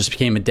 Perez just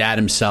became a dad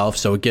himself,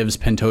 so it gives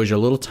Pantoja a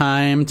little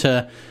time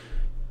to,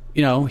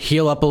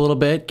 heal up a little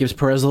bit. Gives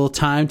Perez a little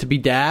time to be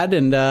dad,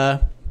 and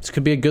this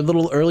could be a good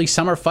little early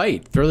summer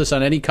fight. Throw this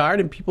on any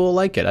card, and people will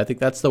like it. I think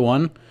that's the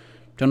one.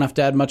 Don't have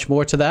to add much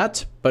more to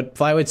that, but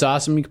flyweight's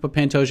awesome. You can put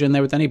Pantoja in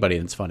there with anybody,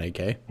 and it's fun.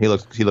 AK. He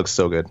looks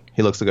so good.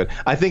 He looks so good.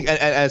 I think, and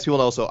as people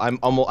know, also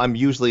I'm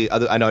usually.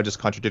 I know I just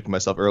contradicted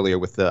myself earlier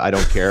with the I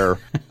don't care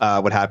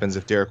what happens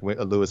if Derek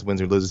Lewis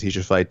wins or loses. He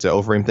should fight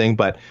Overeem thing.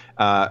 But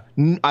I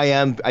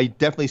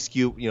definitely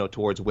skew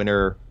towards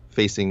winner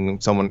facing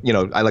someone.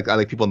 I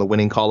like people in the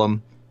winning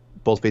column,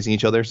 both facing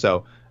each other.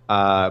 So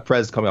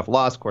Perez coming off a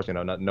loss, of course.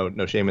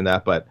 No shame in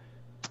that, but.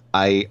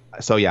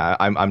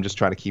 I'm just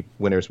trying to keep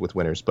winners with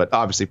winners, but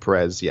obviously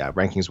Perez,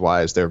 rankings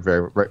wise, they're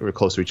very, very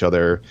close to each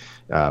other.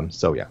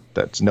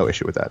 That's no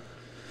issue with that.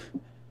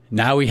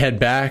 Now we head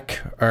back,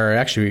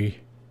 back to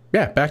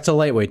the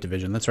lightweight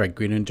division. That's right.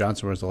 Green and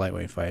Johnson was the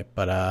lightweight fight,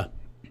 but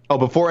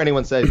before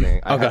anyone says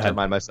anything, I have ahead. to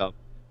remind myself,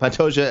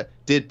 Pantoja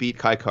did beat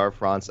Kai Kara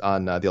France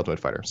on The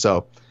Ultimate Fighter,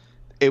 so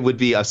it would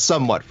be a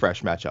somewhat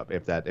fresh matchup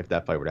if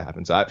that fight were to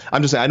happen. So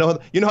I'm just saying, I know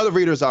how the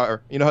readers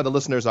are, how the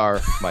listeners are,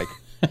 Mike.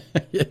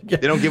 They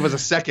don't give us a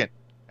second,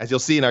 as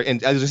you'll see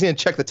as you'll see and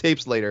check the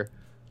tapes later.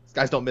 These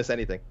guys don't miss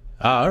anything.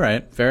 Oh, all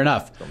right, fair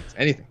enough. Don't miss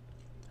anything.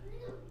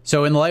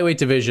 So in the lightweight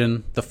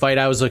division, the fight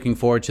I was looking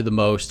forward to the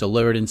most,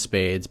 delivered in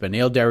spades.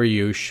 Beneil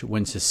Dariush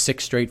wins his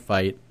 6th straight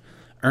fight,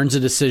 earns a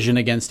decision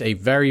against a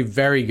very,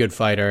 very good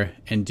fighter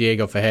in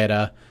Diego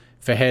Ferreira.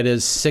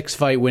 Ferreira's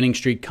 6-fight winning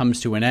streak comes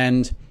to an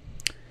end.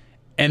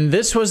 And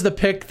this was the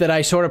pick that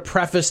I sort of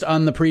prefaced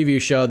on the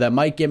preview show that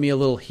might give me a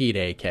little heat,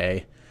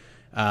 AK.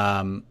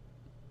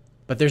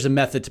 But there's a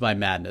method to my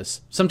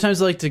madness.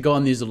 Sometimes I like to go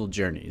on these little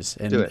journeys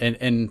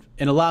and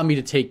allow me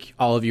to take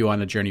all of you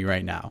on a journey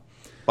right now.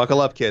 Buckle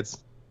up, kids.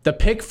 The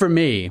pick for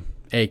me,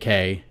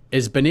 AK,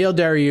 is Beneil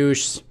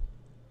Dariush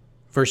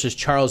versus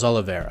Charles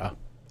Oliveira.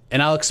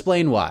 And I'll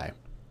explain why.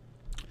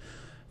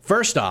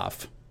 First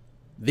off,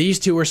 these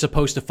two were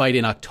supposed to fight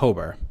in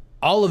October.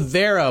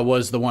 Oliveira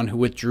was the one who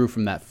withdrew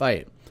from that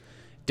fight.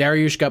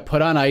 Dariush got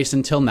put on ice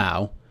until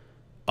now.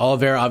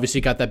 Oliveira obviously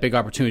got that big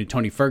opportunity.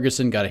 Tony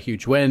Ferguson got a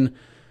huge win.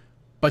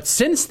 But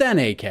since then,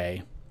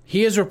 AK,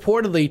 he has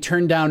reportedly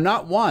turned down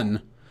not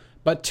 1,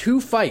 but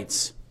 2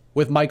 fights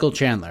with Michael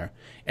Chandler.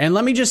 And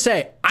let me just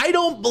say, I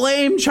don't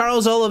blame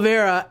Charles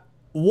Oliveira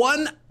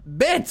one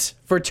bit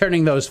for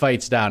turning those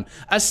fights down,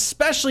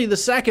 especially the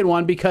second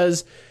one,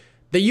 because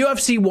the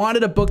UFC wanted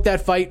to book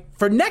that fight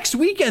for next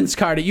weekend's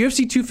card at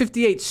UFC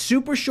 258,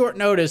 super short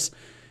notice.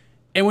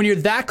 And when you're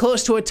that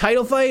close to a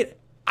title fight,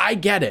 I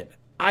get it.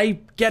 I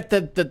get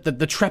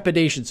the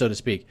trepidation, so to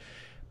speak.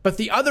 But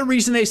the other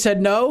reason they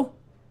said no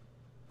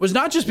was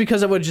not just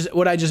because of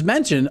what I just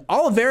mentioned.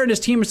 Oliveira and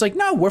his team was like,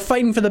 no, we're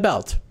fighting for the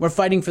belt. We're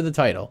fighting for the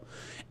title.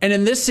 And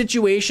in this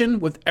situation,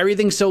 with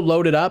everything so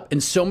loaded up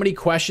and so many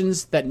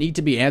questions that need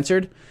to be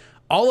answered,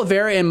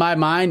 Oliveira, in my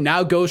mind,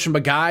 now goes from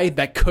a guy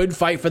that could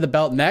fight for the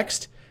belt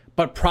next,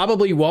 but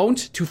probably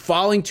won't, to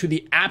falling to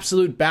the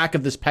absolute back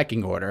of this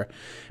pecking order.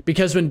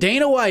 Because when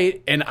Dana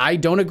White, and I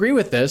don't agree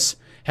with this,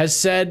 has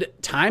said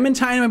time and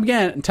time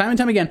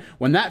again,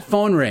 when that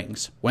phone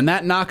rings, when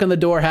that knock on the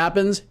door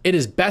happens, it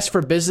is best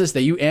for business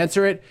that you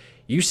answer it.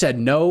 You said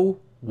no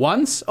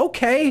once,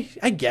 okay,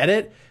 I get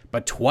it,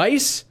 but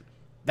twice,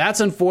 that's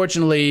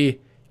unfortunately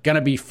going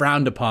to be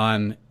frowned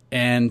upon,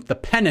 and the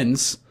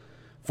penance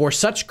for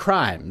such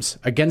crimes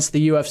against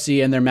the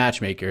UFC and their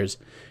matchmakers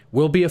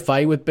will be a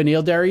fight with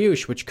Beneil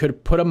Dariush, which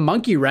could put a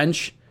monkey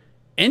wrench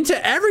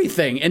into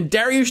everything. And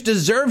Dariush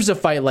deserves a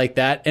fight like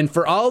that. And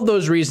for all of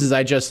those reasons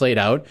I just laid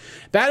out,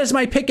 that is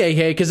my pick, AK,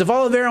 because if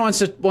Oliveira wants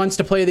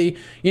to play the,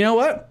 you know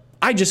what,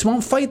 I just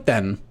won't fight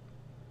then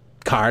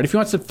card, if he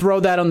wants to throw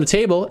that on the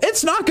table,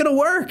 it's not going to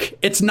work.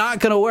 It's not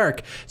going to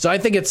work. So I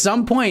think at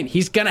some point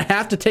he's going to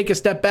have to take a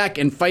step back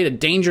and fight a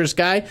dangerous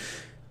guy.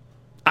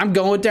 I'm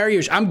going with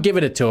Dariush. I'm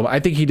giving it to him. I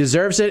think he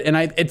deserves it, and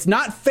it's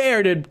not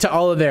fair to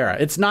Oliveira.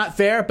 It's not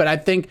fair, but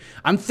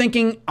I'm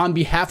thinking on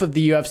behalf of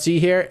the UFC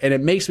here, and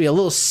it makes me a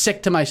little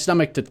sick to my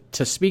stomach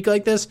to speak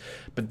like this,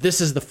 but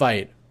this is the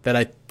fight that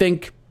I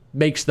think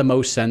makes the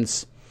most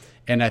sense,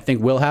 and I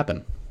think will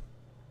happen.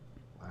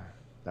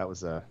 That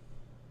was a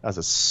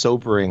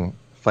sobering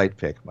fight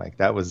pick, Mike.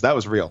 That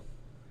was real.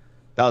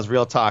 That was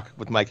real talk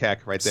with Mike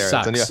Heck right there.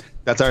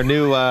 That's our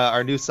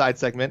new side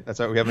segment.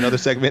 We have another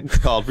segment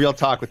called Real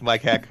Talk with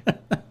Mike Heck.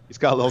 He's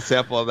got a little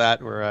sample of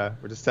that. We're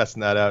just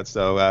testing that out.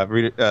 So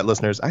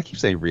listeners, I keep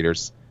saying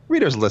readers.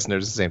 readers,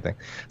 listeners, it's the same thing.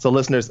 So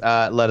listeners,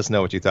 let us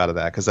know what you thought of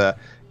that, because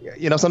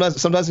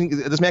sometimes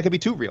this man can be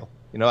too real.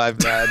 I've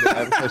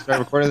started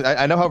recording.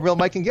 I know how real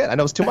Mike can get. I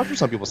know it's too much for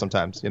some people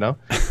sometimes.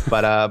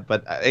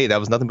 But hey, that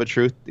was nothing but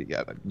truth.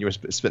 Yeah, you were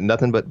spitting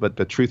nothing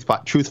but truth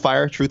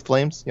fire, truth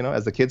flames.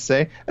 As the kids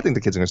say. I think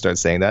the kids are gonna start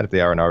saying that if they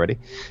aren't already.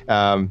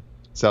 I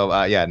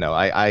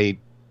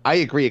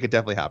agree. It could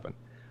definitely happen.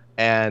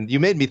 And you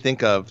made me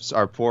think of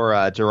our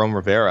poor Jerome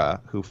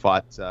Rivera, who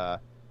fought.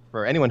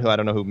 For anyone who I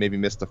don't know who maybe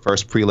missed the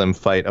first prelim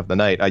fight of the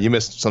night, you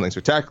missed something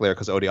spectacular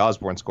because Odie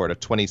Osborne scored a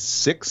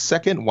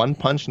 26-second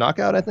one-punch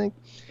knockout, I think.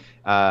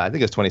 I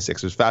think it was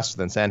 26. It was faster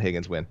than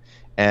Sandhagen's win.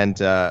 And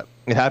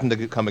it happened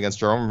to come against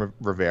Jerome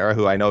Rivera,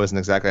 who I know isn't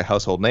exactly a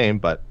household name,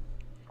 but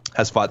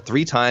has fought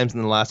 3 times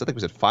in the last, I think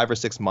it was 5 or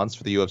 6 months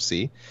for the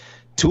UFC.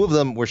 2 of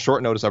them were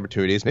short notice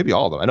opportunities, maybe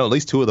all of them. I know at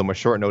least 2 of them were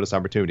short notice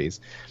opportunities.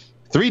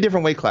 3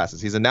 different weight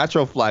classes. He's a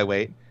natural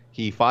flyweight.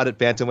 He fought at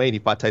bantamweight. He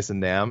fought Tyson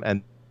Nam,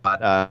 and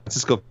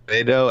Francisco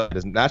Figueiredo at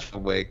his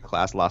natural weight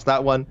class, lost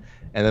that one,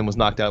 and then was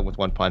knocked out with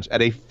 1 punch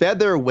at a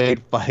featherweight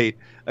fight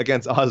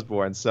against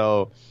Osborne.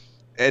 So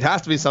it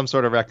has to be some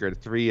sort of record.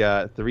 3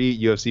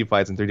 UFC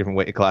fights in 3 different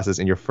weight classes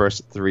in your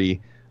first 3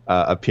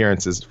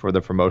 appearances for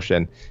the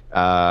promotion.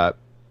 I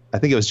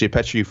think it was Jay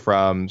Petrie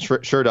from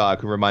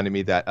Sherdog who reminded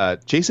me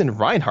that Jason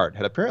Reinhardt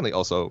had apparently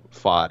also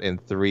fought in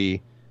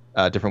 3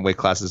 different weight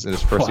classes in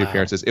his first 3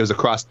 appearances. It was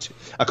across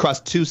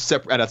 2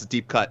 separate, and that's a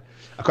deep cut,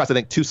 across I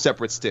think 2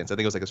 separate stints. I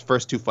think it was like his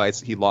first 2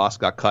 fights he lost,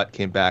 got cut,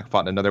 came back,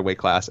 fought in another weight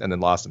class, and then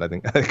lost, and I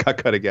think got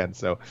cut again.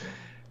 So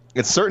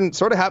it's sort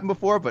of happened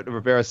before, but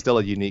Rivera's still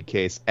a unique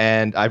case.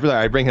 And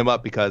I bring him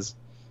up because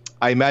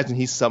I imagine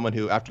he's someone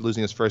who, after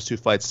losing his first 2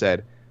 fights,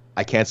 said,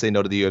 I can't say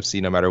no to the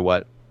UFC no matter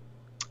what.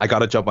 I got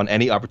to jump on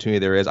any opportunity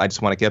there is. I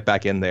just want to get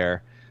back in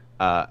there.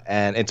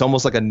 And it's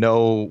almost like a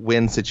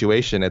no-win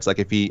situation. It's like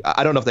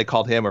I don't know if they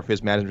called him or if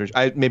his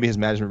management, maybe his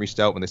management reached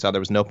out when they saw there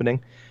was an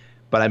opening.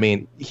 But I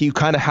mean, you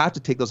kind of have to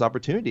take those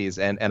opportunities,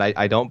 and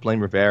I don't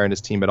blame Rivera and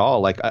his team at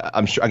all. Like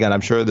I'm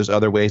sure there's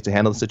other ways to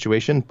handle the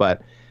situation,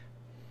 but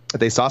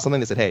they saw something.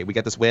 They said, "Hey, we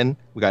get this win.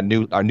 We got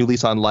our new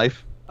lease on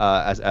life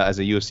as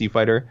a UFC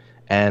fighter."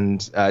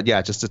 And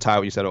just to tie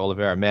what you said to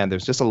Oliveira, man,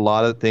 there's just a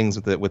lot of things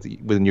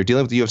when you're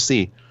dealing with the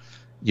UFC.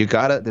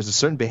 There's a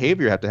certain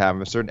behavior you have to have,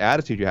 and a certain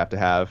attitude you have to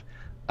have.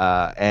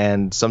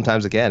 And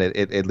sometimes, again,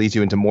 it leads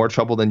you into more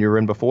trouble than you were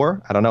in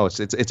before. I don't know.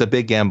 It's a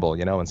big gamble,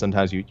 and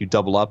sometimes you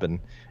double up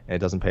and it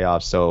doesn't pay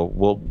off. So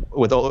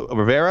with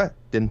Rivera,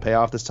 didn't pay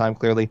off this time,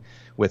 clearly.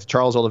 With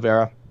Charles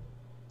Oliveira,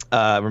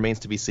 remains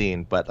to be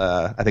seen. But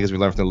I think as we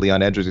learned from the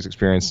Leon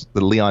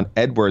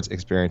Edwards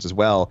experience as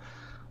well,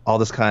 all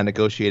this kind of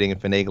negotiating and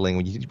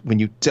finagling, when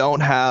you don't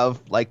have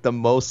like the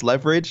most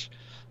leverage,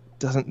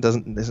 doesn't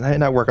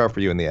not work out for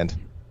you in the end.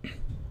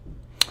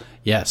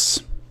 Yes.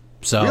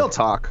 So real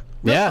talk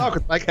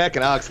with Mike Heck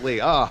and Alex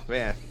Lee. Oh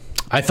man,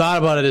 I thought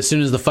about it as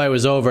soon as the fight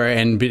was over,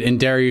 and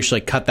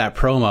Dariush cut that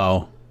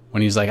promo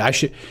when he's like, I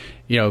should,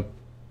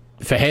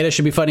 Fajeda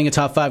should be fighting a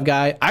top 5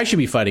 guy. I should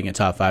be fighting a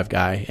top 5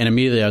 guy. And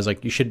immediately I was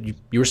like, you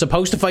were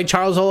supposed to fight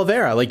Charles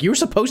Oliveira. Like, you were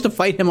supposed to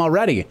fight him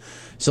already.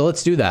 So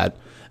let's do that.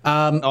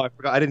 I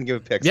forgot. I didn't give a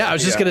pick. Yeah, I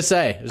was just gonna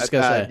say.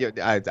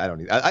 I don't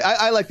need.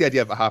 I like the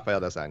idea of Rafael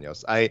Dos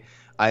Anjos.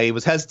 I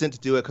was hesitant to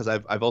do it because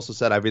I've also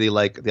said I really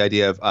like the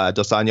idea of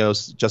Dos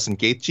Anjos, Justin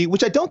Gaethje,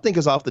 which I don't think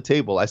is off the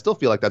table. I still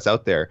feel like that's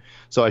out there,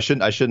 so I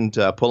shouldn't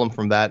pull him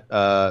from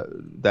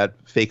that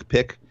fake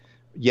pick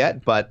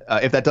yet. But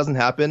if that doesn't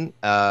happen,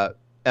 and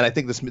I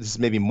think this is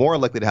maybe more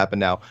likely to happen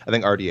now, I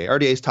think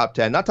RDA is top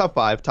 10, not top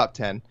 5, top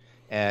 10.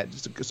 And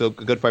so a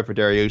good fight for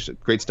Dariush,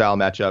 great style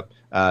matchup,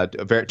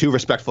 2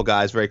 respectful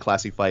guys, very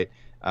classy fight,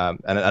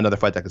 and another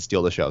fight that could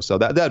steal the show. So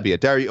that'd be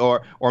it,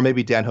 Dariush or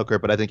maybe Dan Hooker.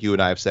 But I think you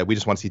and I have said we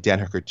just want to see Dan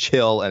Hooker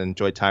chill and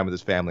enjoy time with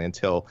his family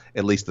until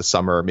at least the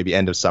summer, maybe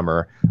end of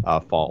summer,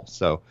 fall.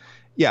 So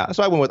yeah,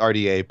 so I went with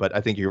RDA, but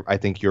I think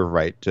you're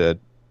right.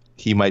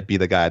 He might be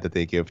the guy that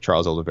they give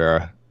Charles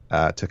Oliveira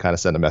to kind of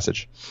send a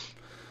message.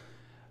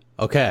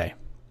 Okay,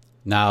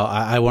 now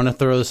I want to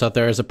throw this out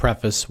there as a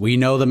preface. We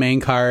know the main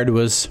card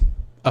was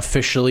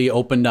officially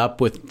opened up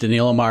with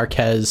Danilo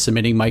Marquez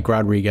submitting Mike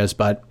Rodriguez,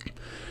 but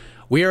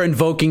we are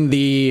invoking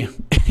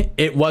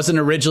it wasn't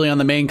originally on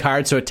the main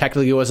card, so it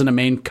technically wasn't a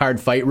main card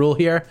fight rule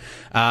here.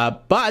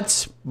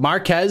 But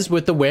Marquez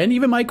with the win,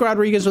 even Mike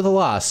Rodriguez with a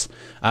loss.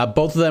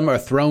 Both of them are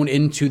thrown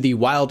into the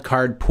wild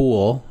card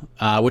pool,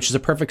 which is a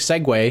perfect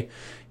segue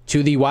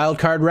to the wild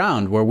card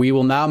round, where we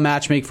will now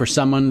matchmake for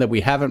someone that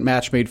we haven't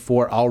matchmade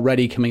for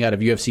already coming out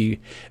of UFC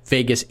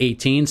Vegas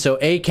 18. So,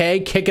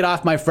 AK, kick it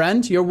off, my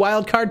friend. Your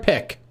wild card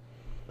pick.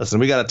 Listen,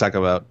 we got to talk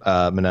about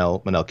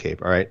Manel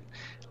Cape. All right,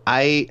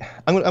 I'm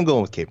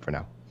going with Cape for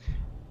now.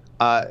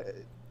 I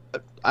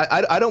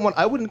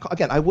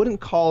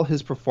wouldn't call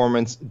his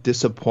performance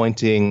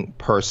disappointing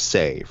per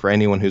se for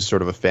anyone who's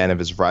sort of a fan of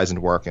his rise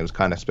and work and was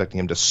kind of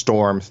expecting him to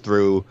storm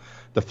through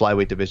the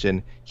flyweight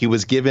division. He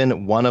was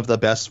given one of the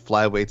best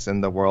flyweights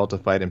in the world to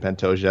fight in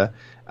Pantoja,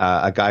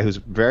 a guy who's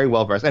very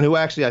well versed and who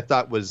actually I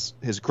thought was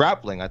his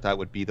grappling. I thought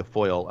would be the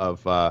foil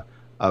of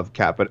of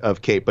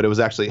Cape, but it was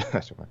actually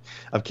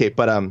of Cape,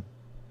 but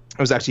it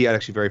was actually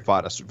very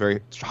fought a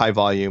very high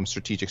volume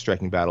strategic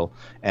striking battle,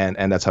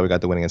 and that's how we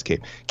got the win against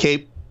Cape.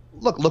 Cape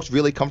looked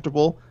really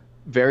comfortable,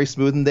 very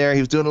smooth in there. He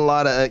was doing a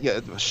lot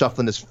of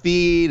shuffling his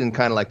feet and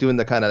kind of like doing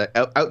the kind of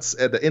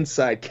the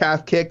inside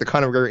calf kick, the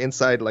Conor McGregor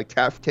inside like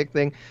calf kick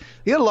thing.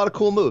 He had a lot of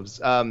cool moves,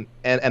 and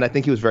I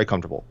think he was very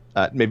comfortable.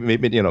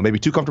 Maybe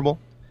too comfortable,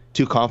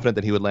 too confident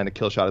that he would land a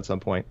kill shot at some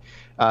point.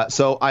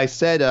 So I've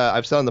said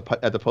at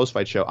the post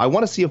fight show, I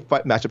want to see a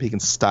matchup he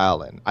can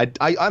style in.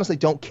 I honestly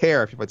don't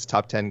care if he fights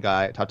top 10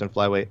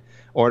 flyweight,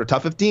 or a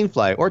top 15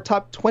 flyweight, or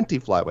top 20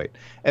 flyweight.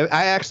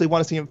 I actually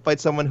want to see him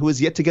fight someone who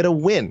is yet to get a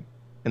win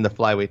in the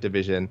flyweight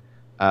division,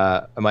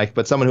 Mike,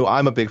 but someone who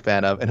I'm a big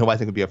fan of and who I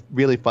think would be a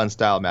really fun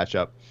style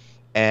matchup.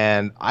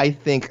 And I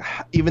think,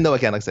 even though,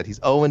 again, like I said, he's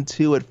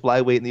 0-2 at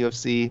flyweight in the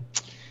UFC,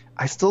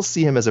 I still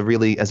see him as a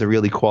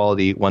really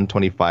quality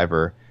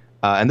 125er.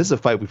 And this is a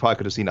fight we probably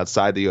could have seen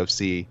outside the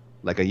UFC,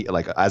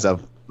 as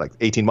of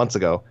 18 months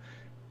ago.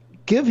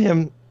 Give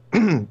him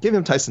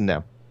Tyson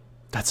now.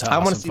 That's awesome. I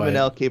want to see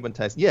Manel, Cape, and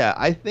Tyson. Yeah,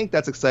 I think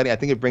that's exciting. I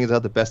think it brings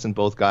out the best in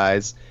both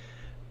guys.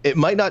 It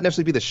might not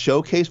necessarily be the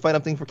showcase fight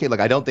I'm thinking for Cape.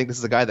 Like, I don't think this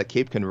is a guy that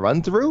Cape can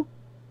run through,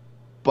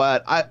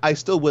 but I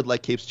still would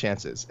like Cape's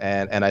chances,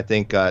 and I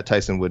think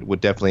Tyson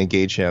would definitely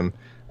engage him,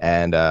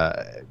 and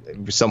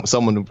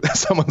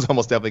someone's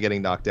almost definitely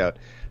getting knocked out.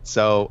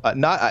 So I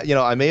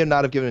may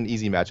not have given an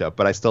easy matchup,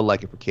 but I still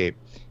like it for Cape.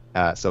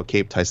 So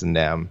Cape, Tyson,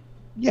 Nam.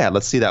 Yeah,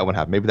 let's see that one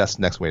happen. Maybe that's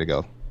the next way to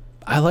go.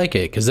 I like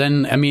it because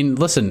then, I mean,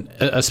 listen,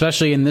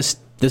 especially in this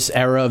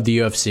era of the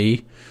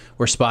UFC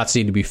where spots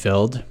need to be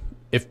filled,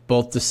 if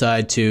both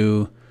decide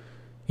to,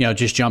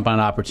 just jump on an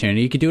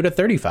opportunity, you could do it at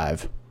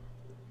 35.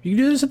 You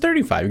can do this at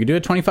 35. You can do it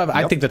at 25. Yep.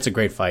 I think that's a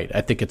great fight.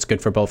 I think it's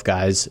good for both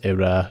guys. It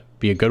would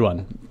be a good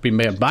one. Be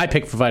my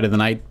pick for fight of the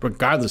night,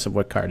 regardless of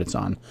what card it's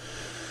on.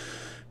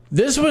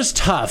 This was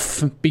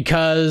tough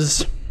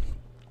because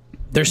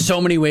there's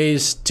so many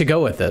ways to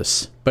go with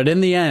this. But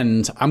in the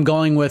end, I'm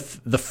going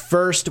with the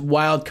first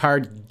wild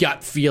card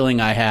gut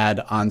feeling I had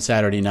on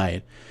Saturday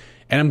night.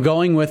 And I'm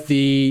going with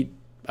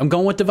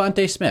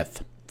Devontae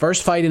Smith.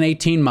 First fight in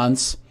 18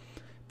 months.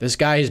 This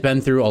guy has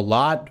been through a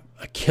lot.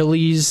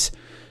 Achilles,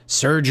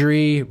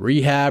 surgery,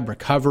 rehab,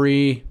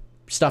 recovery,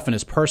 stuff in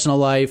his personal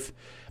life.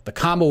 The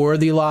Combo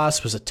Worthy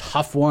loss was a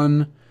tough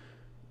one,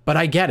 but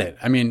I get it.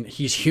 I mean,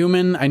 he's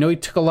human. I know he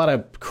took a lot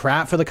of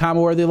crap for the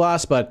Combo Worthy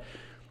loss, but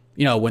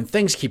when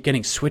things keep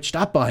getting switched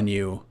up on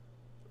you,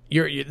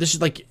 this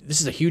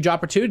is a huge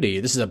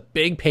opportunity. This is a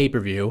big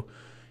pay-per-view.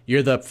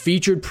 You're the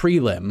featured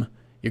prelim.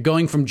 You're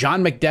going from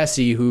John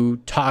McDessie, who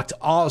talked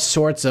all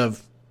sorts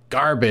of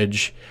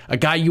garbage, a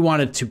guy you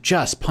wanted to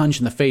just punch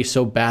in the face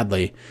so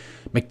badly.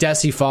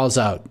 McDessie falls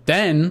out.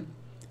 Then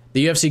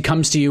the UFC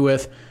comes to you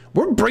with,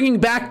 we're bringing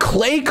back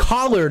Clay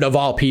Collard, of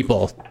all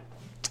people,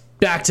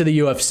 back to the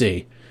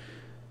UFC.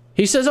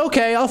 He says,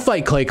 okay, I'll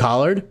fight Clay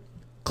Collard.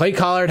 Clay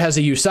Collard has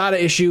a USADA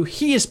issue.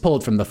 He is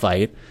pulled from the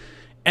fight.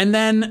 And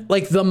then,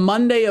 the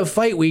Monday of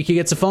fight week, he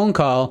gets a phone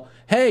call.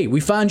 Hey,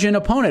 we found you an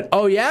opponent.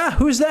 Oh, yeah?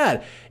 Who's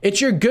that?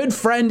 It's your good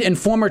friend and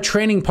former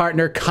training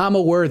partner,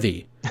 Kama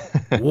Worthy.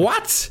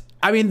 What?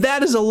 I mean,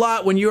 that is a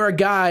lot when you're a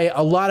guy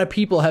a lot of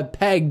people have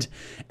pegged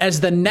as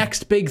the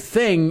next big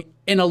thing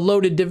in a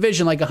loaded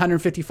division like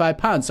 155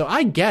 pounds. So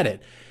I get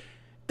it.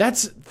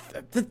 That's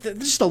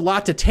just a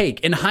lot to take.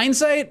 In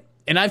hindsight,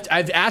 and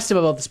I've asked him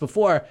about this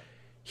before,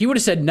 he would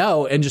have said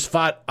no and just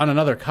fought on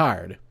another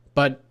card.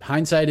 But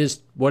hindsight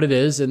is what it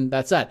is, and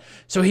that's that.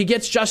 So he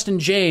gets Justin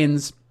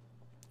James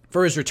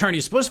for his return.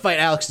 He's supposed to fight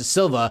Alex de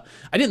Silva.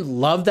 I didn't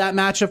love that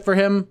matchup for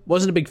him.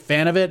 Wasn't a big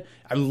fan of it.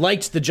 I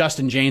liked the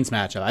Justin James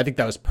matchup. I think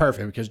that was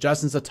perfect because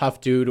Justin's a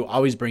tough dude who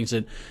always brings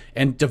it.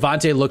 And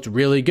Devontae looked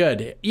really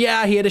good.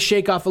 Yeah, he had to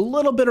shake off a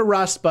little bit of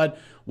rust, but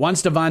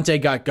once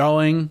Devontae got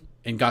going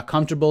and got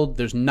comfortable,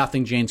 there's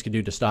nothing James could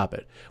do to stop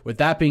it. With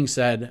that being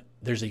said,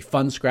 there's a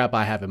fun scrap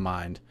I have in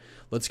mind.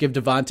 Let's give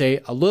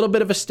Devontae a little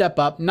bit of a step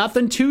up.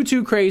 Nothing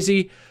too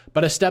crazy,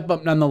 but a step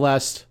up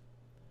nonetheless.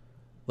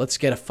 Let's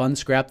get a fun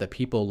scrap that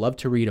people love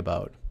to read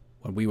about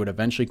when we would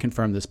eventually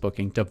confirm this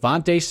booking.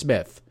 Devontae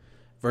Smith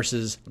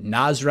versus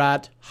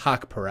Nasrat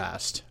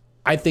Haqparast.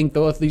 I think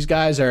both these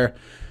guys are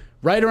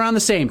right around the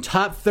same.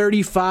 Top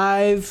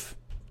 35,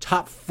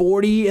 top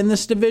 40 in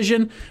this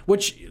division,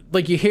 which,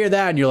 you hear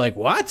that and you're like,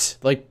 what?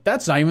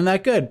 That's not even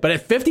that good. But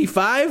at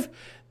 55,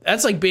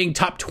 that's like being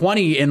top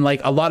 20 in,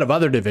 a lot of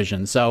other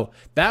divisions. So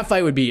that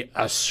fight would be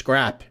a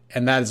scrap,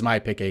 and that is my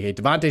pick, a.k.a.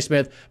 Devontae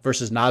Smith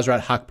versus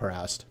Nasrat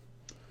Haqparast.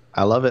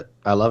 I love it.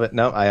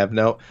 No, I have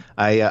no.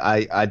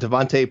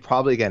 Devontae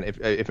probably, again,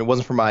 if it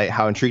wasn't for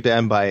how intrigued I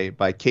am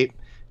by Cape,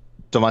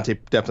 Devontae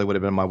definitely would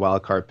have been my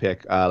wild card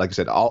pick. Like I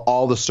said,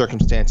 all the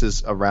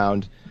circumstances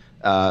around,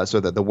 so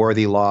that the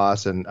Worthy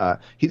loss and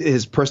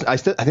his person. I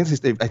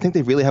think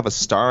they really have a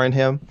star in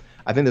him.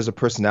 I think there's a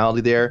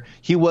personality there.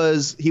 He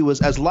was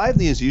as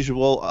lively as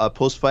usual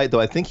post fight, though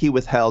I think he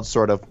withheld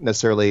sort of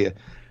necessarily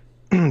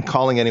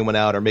calling anyone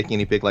out or making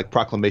any big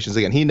proclamations.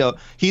 Again,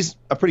 he's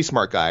a pretty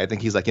smart guy. I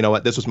think he's like, you know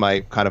what, this was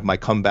my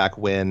comeback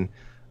win.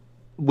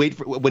 wait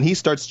for when he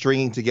starts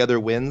stringing together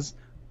wins.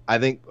 I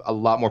think a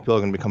lot more people are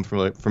going to become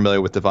familiar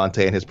with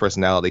Devontae and his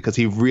personality, because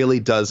he really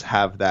does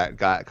have that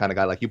kind of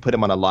guy. Like, you put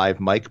him on a live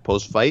mic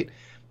post-fight,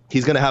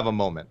 he's going to have a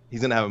moment.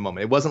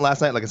 It wasn't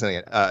last night, like I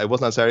said, it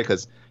wasn't on Saturday,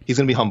 because he's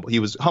going to be humble. He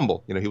was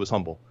humble. He was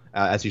humble,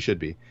 as he should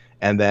be.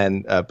 And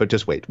then, but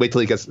just wait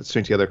till he gets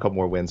string together a couple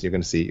more wins. You're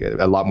going to see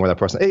a lot more of that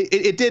person.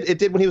 It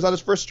did when he was on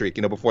his first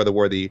streak, before the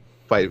worthy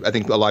fight. I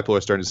think a lot of people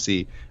are starting to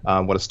see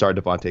what a star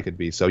Devontae could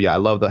be. So yeah, I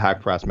love the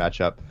Hack Press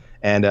matchup.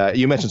 And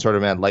you mentioned sort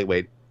of, man,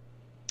 lightweight.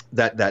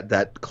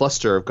 That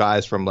cluster of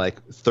guys from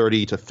like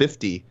 30 to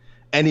 50,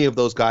 any of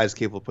those guys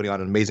capable of putting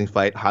on an amazing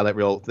fight, highlight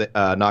reel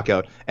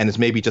knockout, and is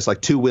maybe just like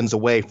 2 wins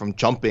away from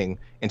jumping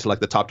into like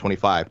the top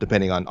 25,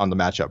 depending on the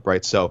matchup,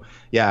 right? So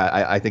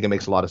yeah, I think it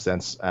makes a lot of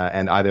sense,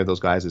 and either of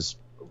those guys is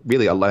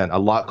really a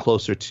lot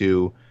closer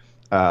to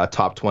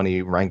top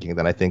 20 ranking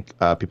than I think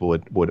people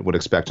would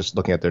expect, just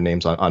looking at their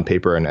names on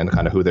paper and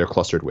kind of who they're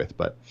clustered with.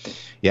 But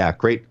yeah,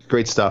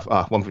 great stuff.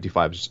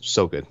 155 is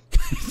so good.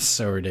 It's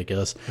so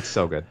ridiculous. It's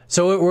so good.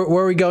 So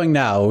where are we going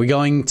now? Are we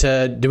going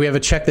to? Do we have a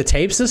check the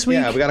tapes this week?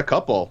 Yeah, we got a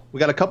couple. We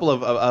got a couple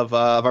of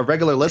our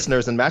regular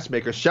listeners and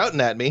matchmakers shouting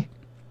at me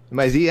in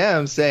my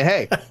DMs saying,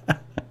 "Hey,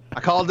 I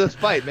called this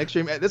fight. Make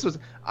sure this was."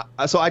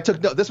 So I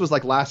took note. This was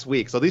like last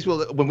week. So these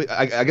will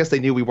I guess they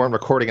knew we weren't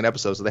recording an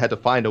episode, so they had to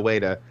find a way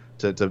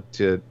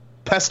to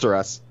pester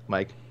us,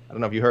 Mike. I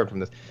don't know if you heard from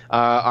this.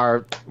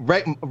 Our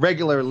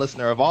regular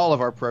listener of all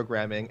of our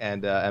programming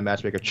and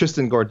matchmaker,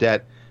 Tristan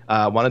Gordet,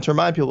 wanted to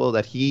remind people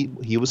that he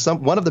was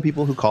one of the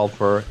people who called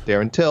for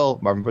Darren Till,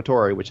 Marvin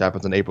Vettori, which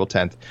happens on April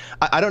 10th.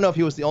 I don't know if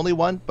he was the only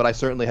one, but I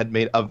certainly had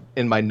made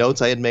in my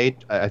notes I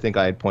think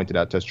I had pointed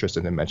out to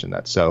Tristan and mentioned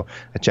that. So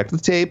I checked the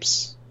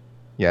tapes.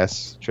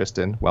 Yes,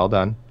 Tristan, well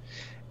done.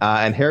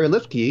 And Harry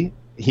Lipke,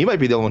 he might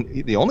be the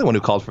only one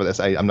who called for this.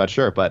 I'm not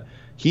sure, but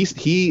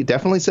he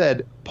definitely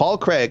said Paul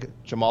Craig,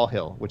 Jamal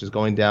Hill, which is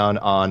going down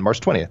on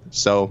March 20th.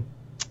 So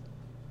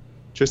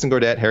Tristan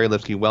Gordet, Harry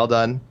Lipke, well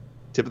done.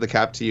 Tip of the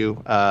cap to you,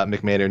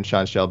 Mick Maynard and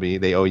Sean Shelby.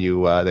 They owe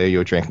you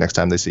a drink next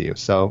time they see you.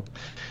 So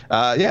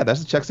yeah,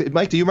 that's the checks.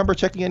 Mike, do you remember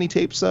checking any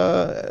tapes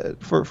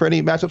for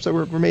any matchups that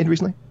were made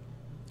recently?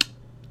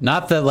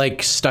 Not that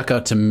like stuck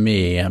out to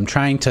me. I'm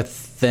trying to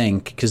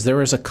think, because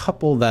there's a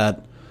couple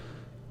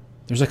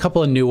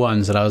of new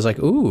ones that I was like,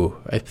 ooh,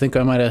 I think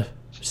I might have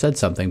said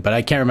something, but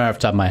I can't remember off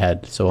the top of my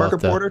head. So Parker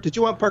Porter, did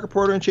you want Parker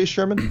Porter and Chase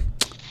Sherman?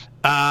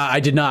 I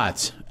did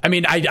not. I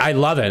mean, I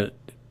love it.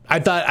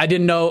 I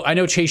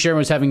know Chase Sherman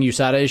was having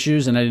USADA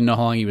issues, and I didn't know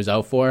how long he was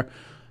out for.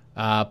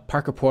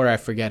 Parker Porter, I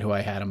forget who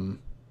I had him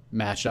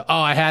matched up. Oh,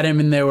 I had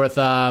him in there with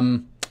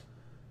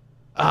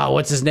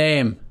what's his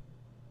name?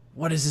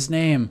 What is his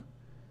name?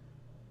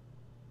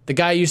 The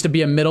guy used to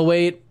be a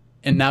middleweight,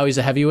 and now he's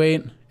a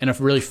heavyweight, and a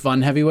really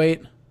fun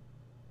heavyweight.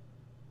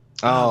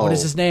 Oh, what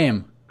is his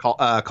name?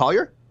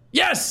 Collier?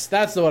 Yes,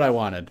 that's the one I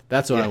wanted.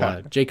 That's what I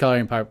wanted. Jay Collier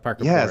and Parker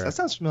Porter. Yes, that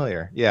sounds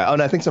familiar. Yeah. Oh,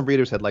 and I think some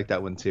readers had liked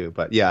that one too.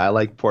 But yeah, I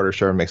like Porter.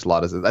 Sherman makes a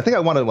lot of sense. I think I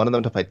wanted one of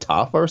them to fight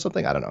Taffa or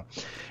something. I don't know.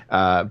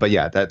 But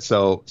yeah, that's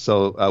so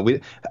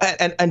we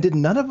and did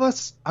none of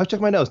us? I'll check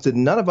my notes. Did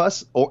none of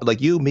us, or like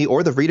you, me,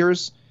 or the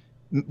readers,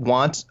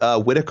 want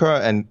Whitaker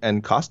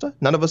and Costa?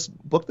 None of us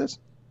booked this.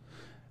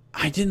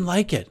 I didn't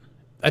like it.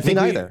 Me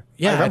neither.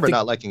 I remember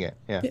not liking it.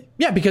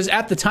 Yeah, because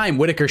at the time,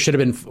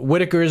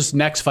 Whitaker's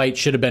next fight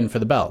should have been for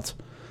the belt.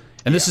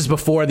 And this is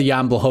before the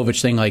Jan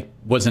Blachowicz thing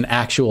was an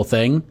actual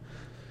thing.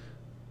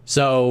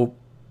 So,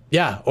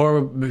 yeah,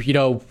 or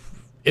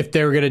if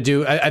they were gonna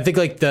do, I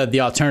think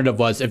the alternative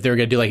was if they were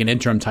gonna do like an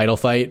interim title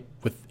fight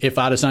if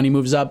Adesanya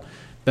moves up,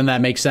 then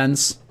that makes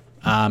sense.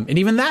 And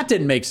even that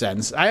didn't make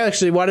sense. I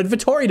actually wanted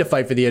Vettori to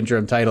fight for the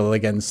interim title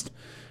against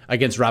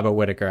Robert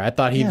Whitaker. I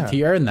thought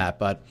he earned that,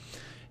 but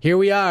here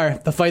we are.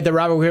 The fight that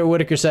Robert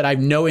Whitaker said I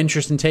have no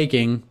interest in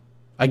taking.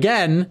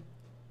 Again.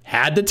 He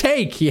had to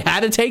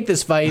take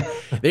this fight.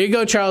 There you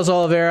go, Charles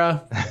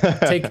Oliveira.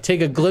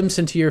 Take a glimpse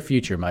into your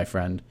future, my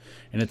friend.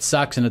 And it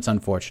sucks and it's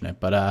unfortunate,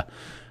 but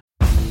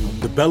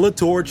The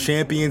Bellator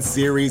Champion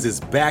Series is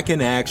back in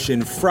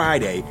action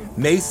Friday,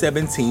 May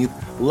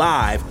 17th,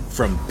 live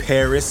from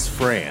Paris,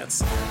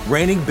 France.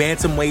 Reigning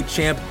bantamweight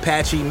champ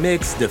Patchy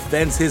Mix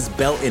defends his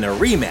belt in a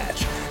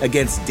rematch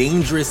against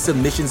dangerous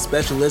submission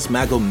specialist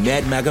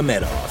Magomed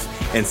Magomedov.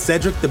 And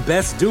Cedric the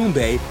Best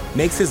Doumbé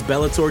makes his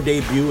Bellator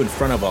debut in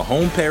front of a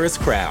home Paris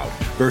crowd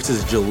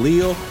versus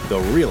Jaleel the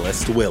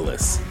Realist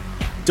Willis.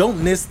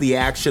 Don't miss the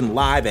action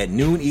live at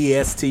noon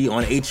EST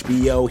on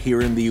HBO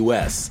here in the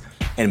US.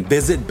 And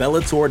visit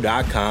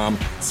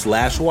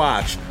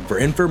Bellator.com/watch for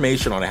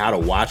information on how to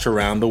watch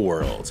around the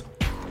world.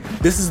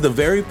 This is the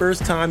very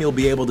first time you'll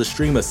be able to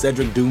stream a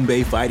Cedric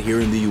Doumbé fight here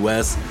in the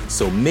US,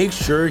 so make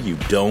sure you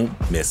don't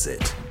miss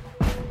it.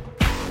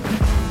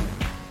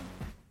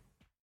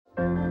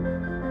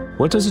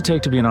 What does it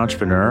take to be an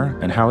entrepreneur,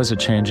 and how is it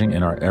changing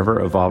in our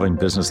ever-evolving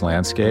business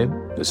landscape?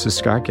 This is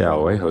Scott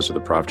Galloway, host of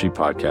the Prop G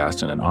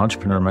podcast and an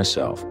entrepreneur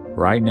myself.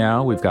 Right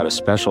now, we've got a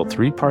special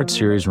 3-part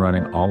series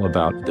running all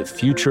about the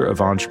future of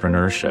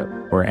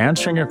entrepreneurship. We're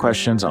answering your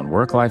questions on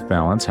work-life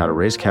balance, how to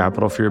raise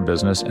capital for your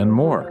business, and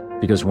more.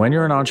 Because when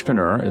you're an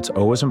entrepreneur, it's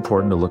always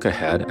important to look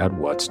ahead at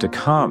what's to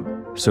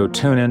come. So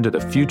tune in to the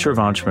Future of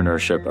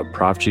Entrepreneurship, a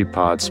Prop G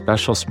Pod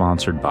special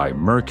sponsored by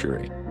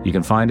Mercury. You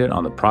can find it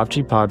on the Prop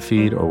G Pod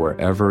feed or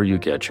wherever you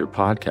get your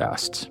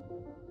podcasts.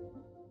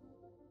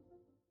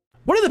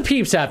 What do the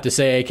peeps have to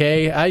say,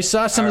 AK? I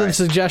saw some of the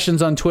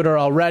suggestions on Twitter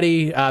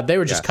already. They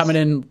were just coming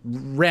in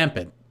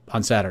rampant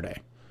on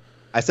Saturday.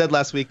 I said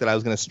last week that I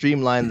was going to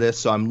streamline this,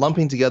 so I'm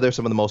lumping together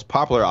some of the most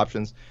popular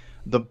options.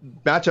 The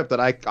matchup that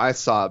I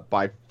saw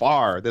by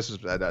far, this is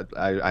I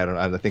don't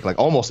know, I think like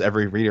almost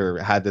every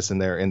reader had this in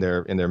their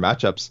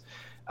matchups.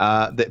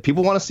 That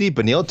people want to see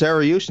Beneil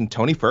Dariush and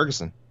Tony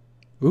Ferguson.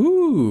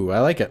 Ooh, I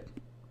like it.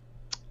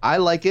 I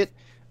like it.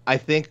 I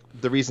think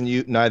the reason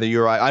neither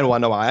you or I don't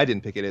want to know why I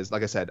didn't pick it is,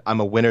 like I said, I'm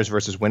a winners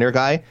versus winner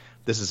guy.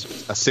 This is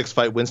a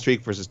 6-fight win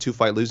streak versus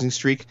 2-fight losing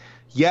streak.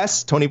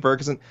 Yes, Tony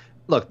Ferguson.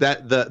 Look,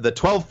 that the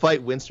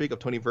 12-fight win streak of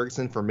Tony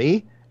Ferguson for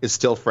me is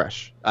still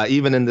fresh.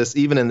 Even in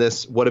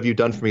this, what have you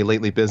done for me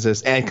lately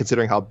business, and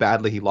considering how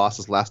badly he lost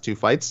his last 2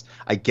 fights,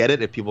 I get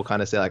it if people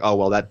kind of say like, oh,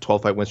 well, that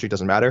 12-fight win streak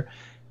doesn't matter.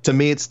 To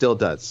me, it still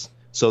does.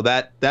 So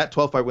that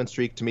 12-fight win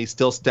streak to me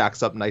still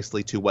stacks up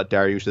nicely to what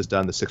Dariush has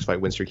done, the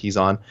 6-fight win streak he's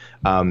on.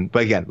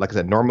 But again, like I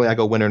said, normally I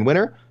go winner and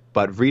winner,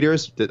 but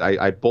readers,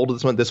 I bolded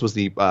this one. This was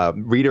the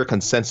reader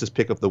consensus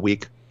pick of the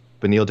week.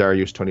 Beneil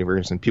Dariush, Tony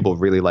Ferguson. People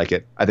really like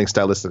it. I think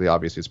stylistically,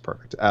 obviously, it's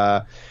perfect.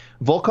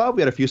 Volkov,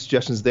 we had a few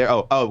suggestions there.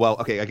 Oh, well,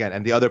 okay, again,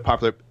 and the other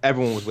popular,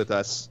 everyone was with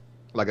us.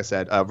 Like I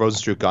said,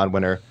 Rosenstruck gone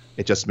winner.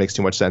 It just makes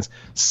too much sense.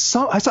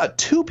 So I saw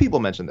 2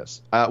 people mention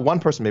this. One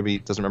person maybe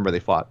doesn't remember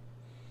they fought.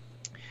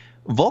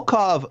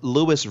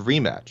 Volkov-Lewis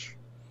rematch.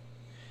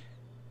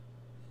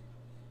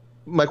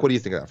 Mike, what do you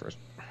think of that first?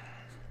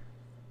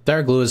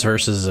 Derek Lewis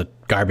versus a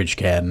garbage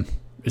can.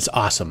 It's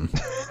awesome.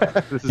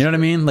 You know what I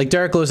mean? Like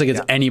Derek Lewis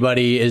against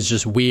anybody is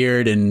just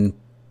weird and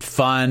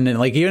fun. And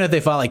like even if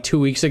they fought like 2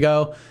 weeks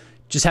ago,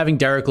 just having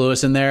Derek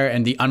Lewis in there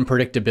and the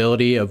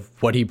unpredictability of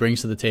what he brings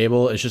to the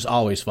table is just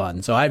always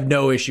fun. So I have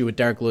no issue with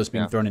Derek Lewis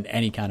being thrown in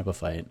any kind of a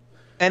fight.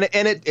 And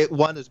it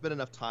won. There's been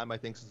enough time, I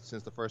think,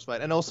 since the first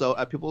fight. And also,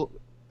 people,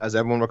 as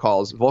everyone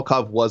recalls,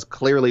 Volkov was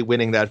clearly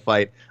winning that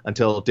fight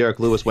until Derek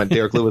Lewis went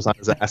Derek Lewis on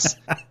his ass,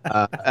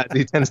 as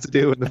he tends to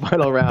do in the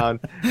final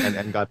round,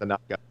 and got the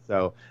knockout.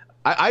 So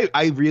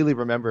I really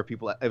remember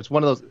people. It was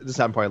one of those. This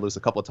happened probably Lewis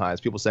a couple of times.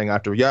 People saying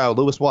after, yeah,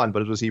 Lewis won,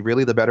 but was he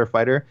really the better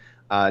fighter?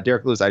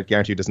 Derek Lewis, I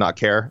guarantee you, does not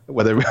care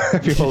whether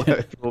people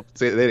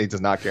say that. He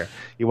does not care.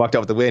 He walked out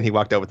with the win. He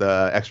walked out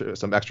with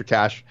some extra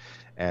cash,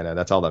 and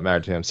that's all that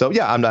mattered to him. So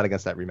yeah, I'm not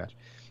against that rematch.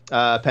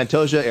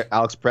 Pantoja,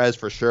 Alex Perez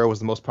for sure was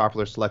the most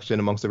popular selection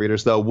amongst the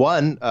readers, though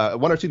one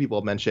or two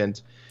people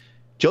mentioned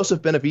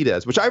Joseph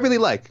Benavidez, which I really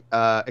like,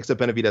 except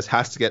Benavidez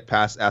has to get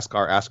past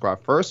Askar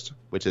Askarov first,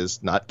 which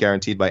is not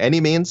guaranteed by any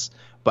means.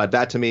 But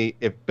that, to me,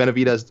 if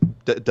Benavidez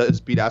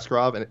does beat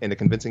Askarov in a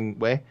convincing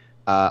way,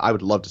 I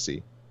would love to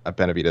see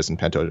Benavidez and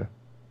Pantoja.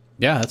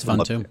 Yeah, that's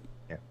fun too.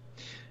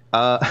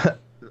 Yeah.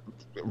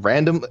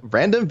 Random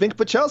Vink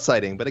Pichel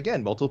sighting, but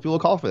again, multiple people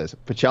call for this.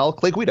 Pichel,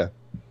 Clay Guida.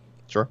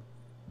 Sure.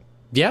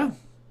 Yeah.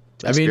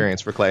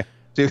 Experience for Clay.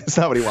 Dude, that's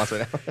not what he wants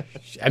right now.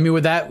 I mean,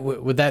 would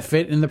that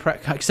fit in the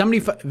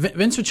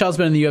Vince Pichel's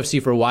been in the UFC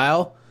for a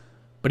while,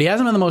 but he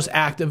hasn't been the most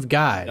active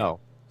guy. No.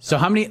 So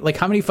how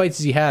many fights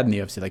has he had in the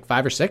UFC? Like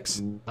 5 or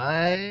 6?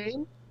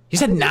 9. He's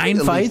had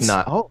 9 fights.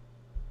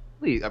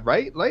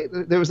 Right?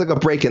 There was like a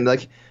break in.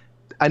 Like,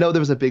 I know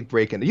there was a big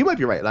break in. You might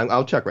be right.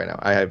 I'll check right now.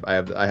 I have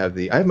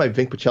my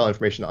Vink Pichel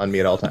information on me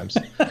at all times.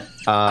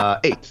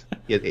 8.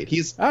 He has 8.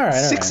 He's all right,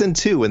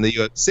 6-2 in the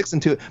UFC.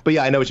 6-2. But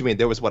yeah, I know what you mean.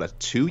 There was a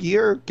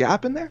 2-year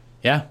gap in there.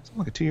 Yeah, something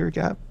like a 2-year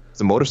gap.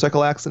 It's a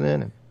motorcycle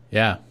accident.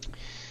 Yeah.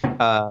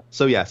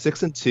 So yeah,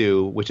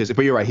 6-2, which is.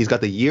 But you're right. He's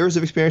got the years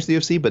of experience in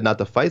the UFC, but not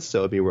the fights. So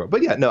it'd be.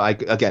 But yeah, no.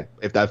 Again,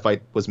 if that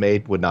fight was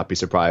made, would not be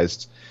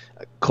surprised.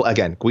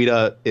 Again,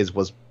 Guida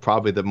was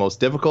probably the most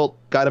difficult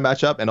guy to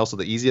match up, and also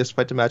the easiest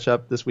fight to match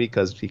up this week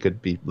because he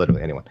could beat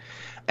literally anyone.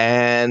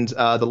 And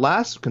the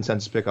last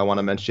consensus pick I want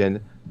to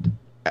mention,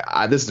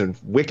 this is a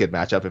wicked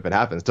matchup if it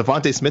happens.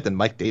 Devontae Smith and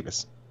Mike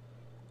Davis.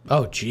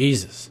 Oh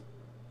Jesus!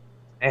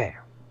 Damn.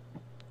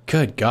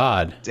 Good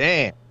God!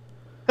 Damn.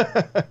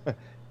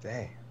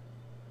 Damn.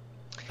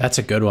 That's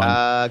a good one.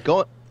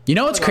 You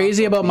know what's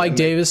crazy about Mike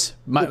Davis?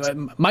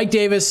 Mike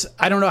Davis,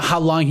 I don't know how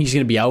long he's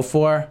going to be out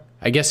for.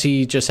 I guess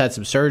he just had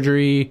some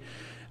surgery.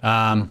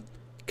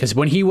 Because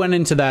when he went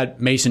into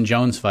that Mason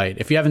Jones fight,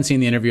 if you haven't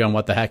seen the interview on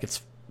What the Heck,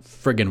 it's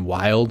friggin'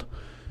 wild.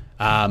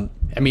 I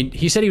mean,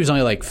 he said he was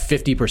only like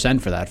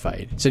 50% for that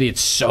fight. He said he had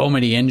so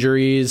many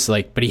injuries,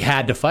 but he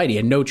had to fight. He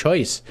had no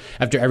choice.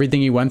 After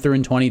everything he went through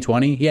in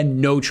 2020, he had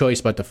no choice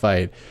but to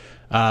fight.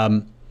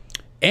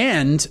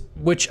 And,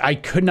 which I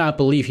could not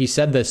believe he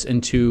said this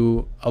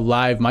into a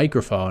live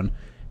microphone,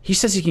 he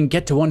says he can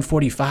get to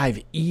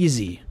 145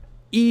 easy.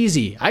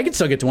 Easy. I could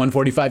still get to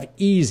 145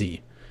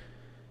 easy.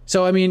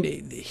 So, I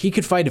mean, he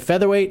could fight a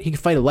featherweight. He could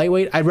fight a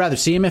lightweight. I'd rather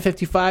see him at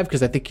 55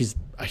 because I think he's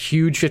a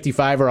huge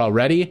 55er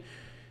already.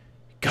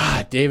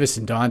 God, Davis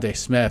and Devontae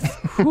Smith.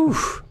 Whew.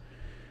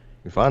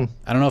 Be fun.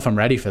 I don't know if I'm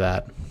ready for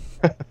that.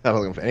 I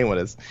don't know if anyone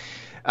is.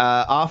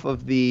 Off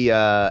of the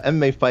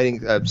MMA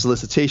fighting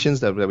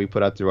solicitations that we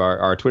put out through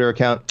our Twitter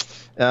account.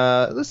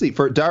 Let's see.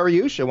 For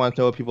Dariush, I want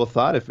to know what people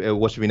thought,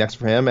 what should be next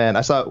for him. And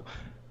I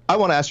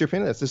want to ask your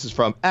opinion on this. This is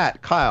from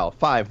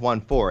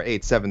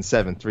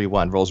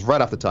 @Kyle51487731. Rolls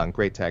right off the tongue.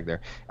 Great tag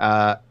there.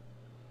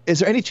 Is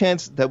there any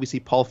chance that we see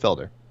Paul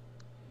Felder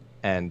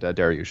and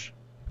Dariush?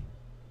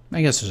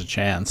 I guess there's a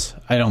chance.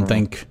 I don't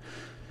think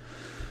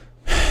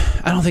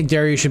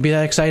Dariush should be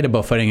that excited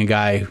about fighting a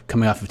guy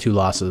coming off of 2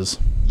 losses.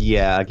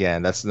 Yeah,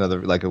 again, that's another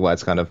why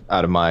it's kind of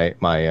out of my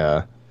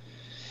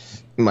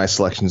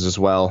selections as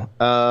well.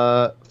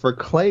 For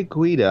Clay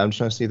Guida, I'm just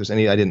trying to see if there's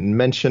any I didn't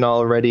mention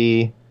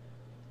already.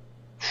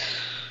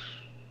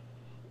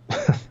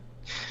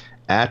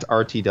 At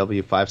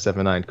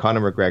RTW579,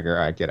 Conor McGregor.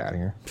 All right, get out of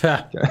here.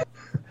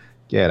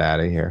 Get out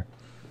of here.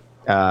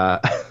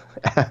 At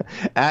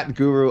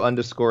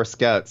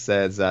Guru_Scout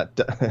says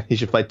he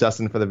should fight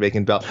Dustin for the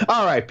vacant belt.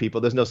 All right,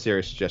 people. There's no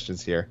serious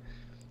suggestions here.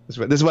 This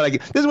is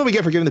what we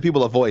get for giving the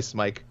people a voice,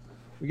 Mike.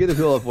 We give the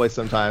people a voice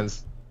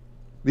sometimes.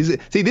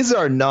 These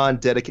are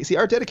non-dedicated. See,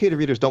 our dedicated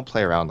readers don't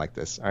play around like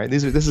this. All right,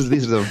 these are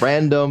the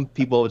random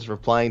people just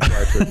replying to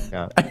our Twitter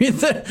account. I mean,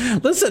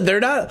 they're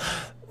not.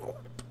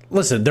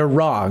 Listen, they're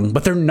wrong,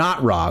 but they're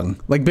not wrong.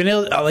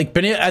 Beneil,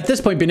 at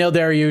this point, Beneil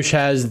Dariush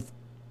has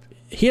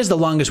the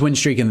longest win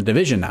streak in the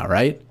division now,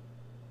 right?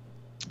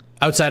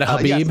 Outside of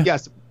Habib.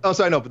 Yes. Oh,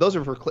 sorry, no, but those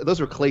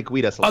are Clay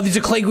Guida. Oh, these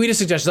are Clay Guida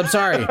suggestions. I'm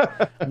sorry.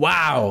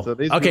 Wow. So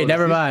okay,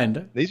 never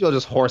mind. These people are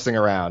just horsing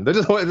around.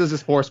 This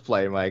is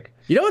horseplay, Mike.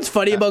 You know what's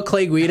funny about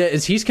Clay Guida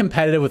is he's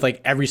competitive with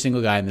like every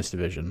single guy in this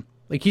division.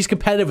 Like he's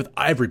competitive with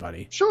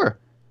everybody. Sure.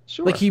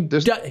 Like he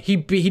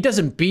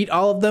doesn't beat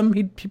all of them.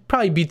 He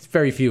probably beats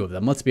very few of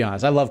them. Let's be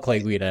honest. I love Clay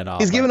Guida and all.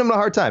 He's giving him a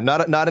hard time.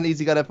 Not an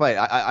easy guy to fight.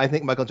 I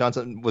think Michael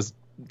Johnson was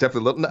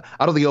definitely.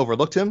 I don't think he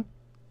overlooked him.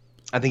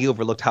 I think he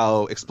overlooked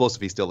how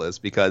explosive he still is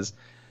because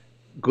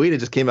Guida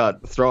just came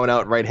out throwing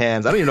out right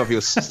hands. I don't even know if he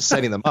was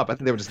setting them up. I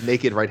think they were just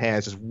naked right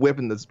hands, just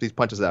whipping these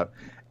punches out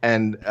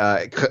and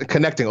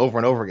connecting over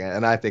and over again.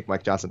 And I think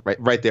Mike Johnson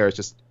right there is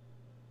just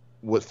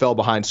fell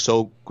behind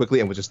so quickly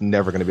and was just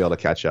never going to be able to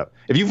catch up.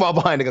 If you fall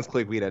behind against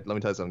Clay Guida, let me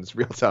tell you something, it's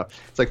real tough.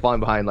 It's like falling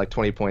behind like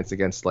 20 points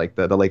against like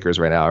the Lakers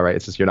right now, right?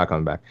 It's just you're not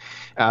coming back.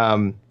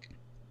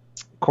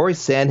 Corey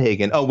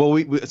Sandhagen. Oh, well,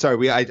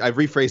 I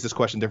rephrased this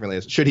question differently.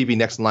 Should he be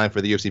next in line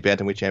for the UFC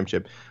Bantamweight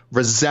Championship?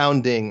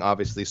 Resounding,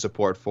 obviously,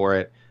 support for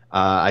it.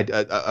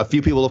 A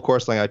few people, of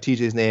course, laying out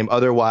TJ's name.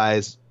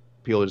 Otherwise,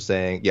 people are just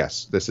saying,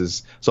 yes, this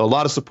is. So a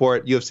lot of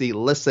support. UFC,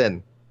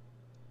 listen.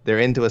 They're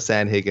into a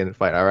Sandhagen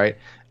fight, all right?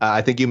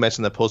 I think you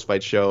mentioned the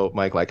post-fight show,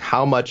 Mike, like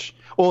how much.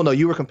 Oh, no,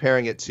 you were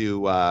comparing it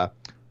to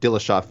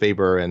Dillashaw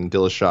Faber and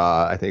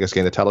Dillashaw, I think,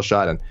 getting the title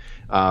shot.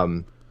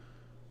 And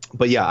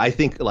but yeah, I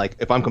think like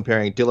if I'm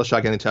comparing Dillashaw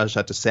getting the title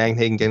shot to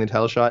Sandhagen getting the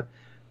title shot,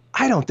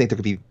 I don't think there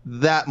could be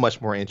that much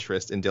more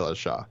interest in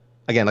Dillashaw.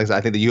 Again, like I said,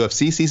 I think the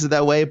UFC sees it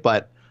that way,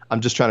 but I'm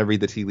just trying to read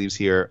the tea leaves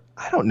here.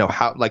 I don't know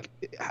how, like,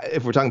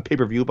 if we're talking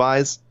pay-per-view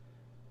buys,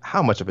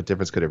 how much of a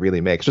difference could it really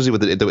make, especially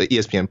with the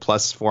ESPN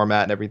Plus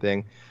format and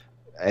everything.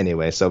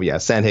 Anyway, so yeah,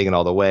 Sandhagen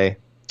all the way.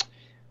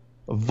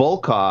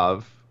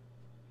 Volkov,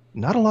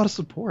 not a lot of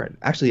support.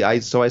 Actually, I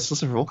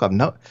solicited for Volkov.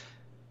 No,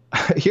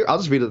 here, I'll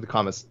just read the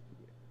comments.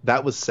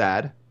 That was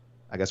sad,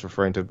 I guess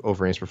referring to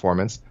Overeem's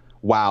performance.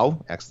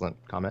 Wow, excellent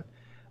comment.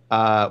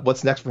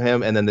 What's next for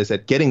him? And then they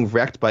said, getting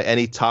wrecked by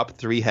any top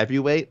 3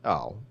 heavyweight?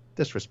 Oh,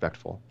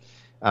 disrespectful.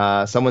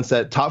 Someone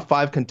said, top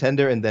 5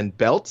 contender and then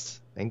belts.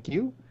 Thank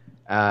you.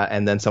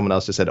 And then someone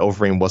else just said,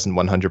 Overeem wasn't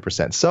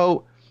 100%.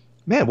 So,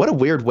 man, what a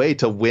weird way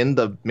to win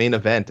the main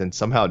event and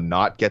somehow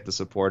not get the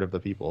support of the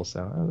people.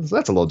 So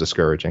that's a little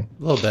discouraging.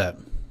 A little bit.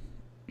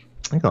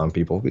 Hang on,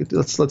 people.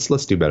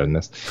 Let's do better than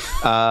this.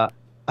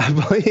 I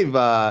believe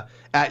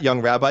at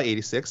Young Rabbi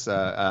 86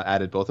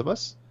 added both of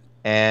us.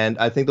 And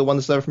I think the one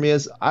that's better for me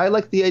is I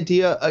like the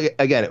idea.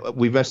 Again,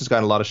 we've mentioned this guy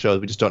in a lot of shows.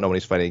 We just don't know when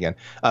he's fighting again.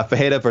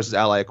 Fajeda versus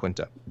Ali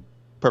Aquinta.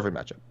 Perfect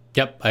matchup.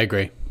 Yep, I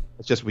agree.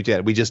 It's just we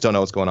just don't know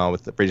what's going on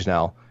with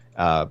Bridgenell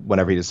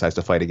whenever he decides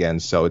to fight again.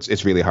 So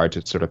it's really hard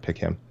to sort of pick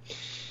him.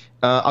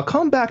 I'll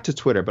come back to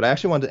Twitter, but I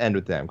actually wanted to end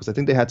with them because I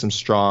think they had some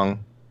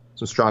strong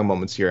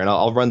moments here, and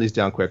I'll run these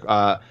down quick.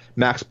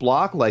 Max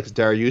Block likes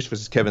Dariush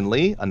versus Kevin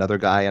Lee, another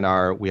guy in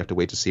our we have to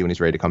wait to see when he's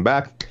ready to come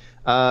back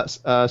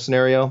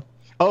scenario.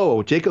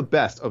 Oh, Jacob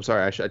Best. Oh,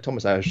 sorry, I told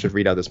myself I should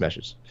read out this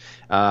message.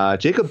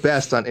 Jacob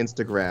Best on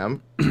Instagram,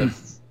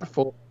 a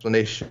full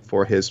explanation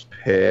for his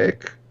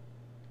pick.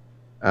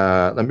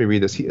 Let me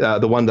read this.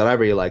 The one that I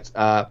really liked.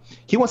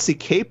 He wants to see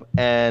Cape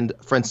and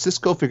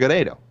Francisco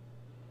Figueiredo.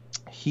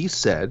 He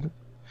said,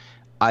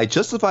 I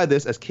justify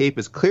this as Cape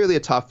is clearly a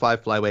top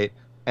 5 flyweight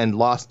and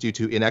lost due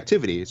to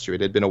inactivity. It's true,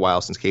 it had been a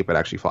while since Cape had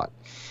actually fought.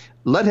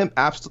 Let him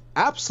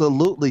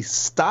absolutely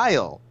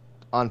style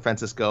on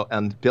Francisco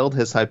and build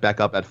his hype back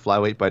up at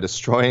flyweight by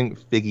destroying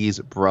Figgy's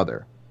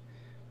brother.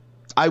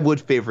 I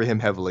would favor him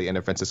heavily in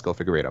a Francisco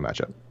Figueiredo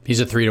matchup. He's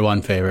a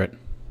 3-1 favorite,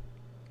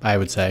 I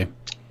would say.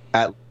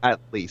 At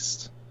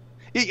least.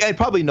 And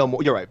probably no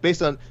more. You're right.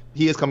 Based on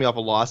he is coming off a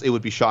loss. It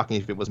would be shocking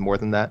if it was more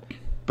than that.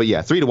 But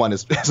yeah, 3-1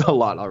 is a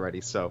lot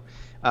already. So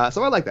I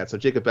like that. So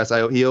Jacob Best,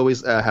 he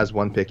always has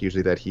one pick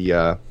usually that he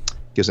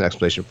gives an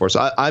explanation for.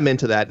 So I'm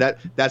into that.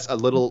 That's a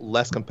little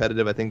less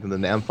competitive, I think, than the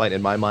Nam fight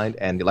in my mind.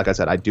 And like I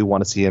said, I do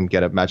want to see him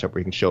get a matchup where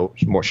he can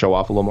show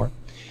off a little more.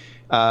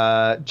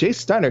 Jay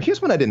Steiner,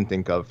 here's one I didn't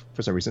think of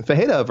for some reason.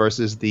 Fajeda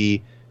versus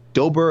the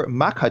Dober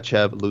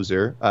Makhachev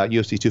loser,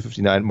 UFC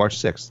 259, March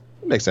 6th.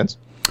 That makes sense.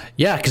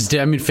 Yeah, because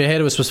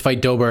Fajeda was supposed to fight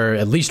Dober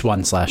at least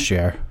once last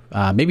year,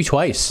 maybe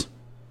twice.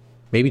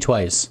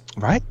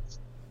 Right?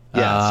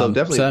 Yeah, so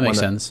definitely. So that makes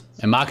sense.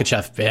 And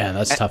Makhachev, man,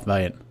 that's a tough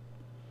fight.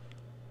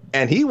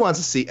 And he wants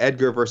to see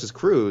Edgar versus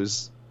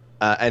Cruz,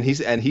 and he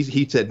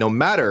said no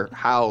matter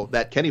how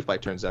that Kenny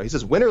fight turns out, he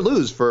says win or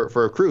lose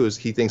for Cruz,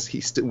 he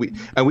thinks and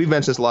we've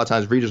mentioned this a lot of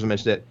times. Readers have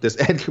mentioned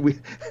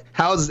it.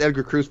 How has this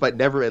Edgar Cruz fight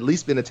never at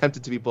least been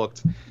attempted to be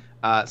booked?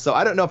 So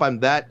I don't know if I'm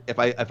that. If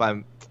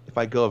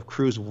I go if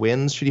Cruz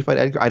wins, should he fight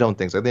Edgar? I don't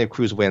think so. I think if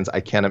Cruz wins, I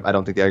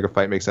don't think the Edgar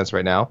fight makes sense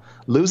right now.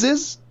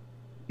 Loses,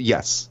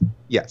 yes,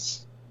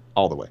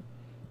 all the way.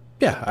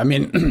 Yeah, I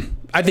mean,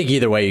 I think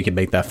either way you can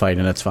make that fight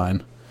and it's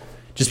fine.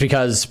 Just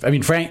because,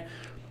 Frank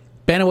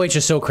Bantamweight's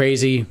just so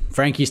crazy.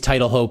 Frankie's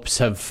title hopes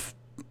have,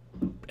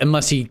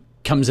 unless he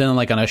comes in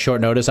like on a short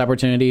notice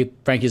opportunity,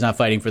 Frankie's not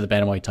fighting for the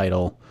Bantamweight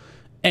title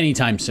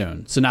anytime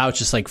soon. So now it's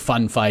just like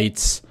fun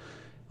fights.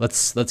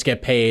 Let's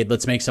get paid.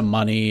 Let's make some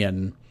money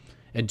and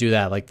do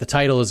that. Like the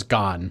title is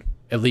gone.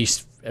 At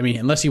least,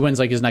 unless he wins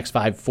like his next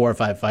 4 or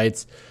 5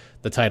 fights,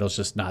 the title's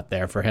just not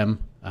there for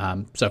him.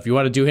 So if you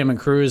want to do him and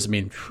Cruz,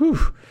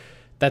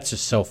 that's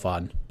just so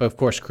fun. But of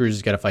course, Cruz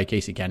has got to fight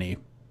Casey Kenny.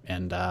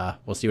 And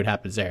we'll see what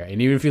happens there.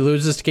 And even if he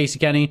loses to Casey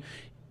Kenny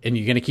and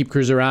you're going to keep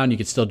Cruz around, you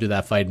can still do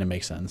that fight and it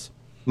makes sense.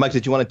 Mike,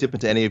 did you want to dip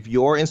into any of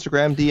your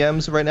Instagram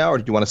DMs right now, or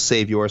did you want to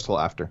save yours till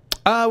after?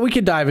 We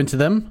could dive into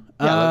them.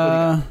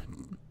 Yeah,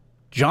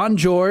 John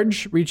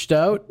George reached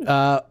out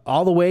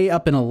all the way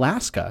up in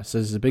Alaska.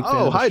 Says he's a big fan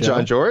of the hi, show.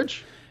 John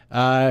George.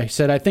 He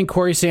said, I think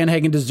Corey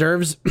Sandhagen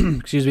deserves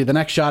the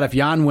next shot if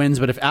Jan wins.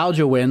 But if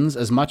Aljo wins,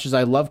 as much as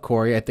I love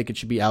Corey, I think it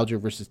should be Aljo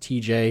versus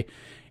TJ.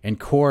 And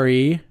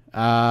Corey...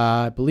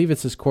 I believe it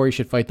says Corey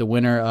should fight the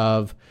winner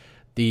of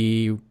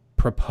the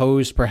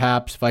proposed,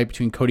 perhaps, fight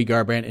between Cody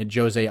Garbrandt and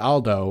Jose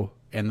Aldo,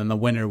 and then the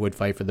winner would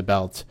fight for the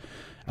belt.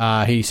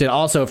 He said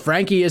also, if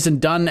Frankie isn't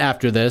done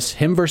after this,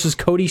 him versus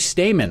Cody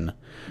Stamen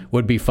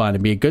would be fun.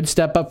 It'd be a good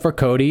step up for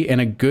Cody and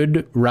a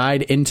good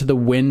ride into the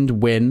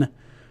wind win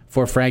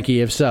for Frankie,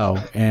 if so.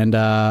 And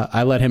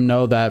I let him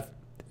know that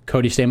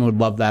Cody Stamen would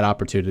love that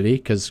opportunity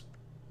because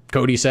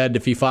Cody said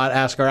if he fought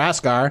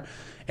Askar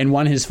and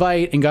won his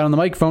fight and got on the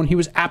microphone, he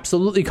was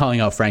absolutely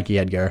calling out Frankie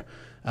Edgar.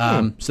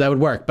 So that would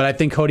work. But I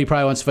think Cody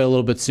probably wants to fight a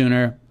little bit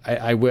sooner.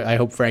 I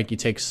hope Frankie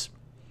takes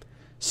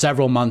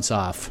several months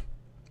off.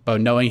 But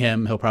knowing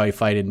him, he'll probably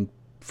fight in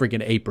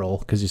freaking April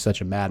because he's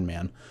such a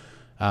madman.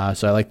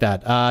 So I like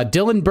that.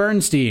 Dylan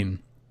Bernstein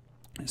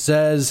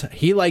says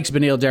he likes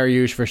Beneil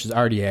Dariush versus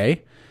RDA.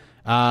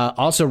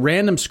 Also,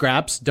 random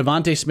scraps,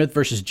 Devontae Smith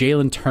versus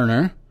Jalen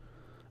Turner.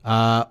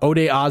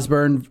 Ode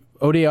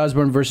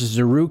Osborne versus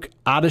Zaruk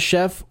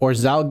Adashev or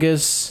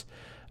Zalgis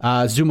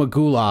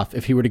Zumagulov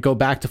if he were to go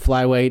back to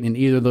flyweight and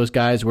either of those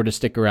guys were to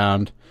stick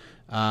around.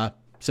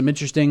 Some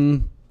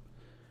interesting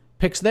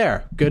picks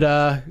there.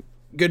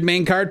 Good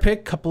main card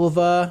pick. Couple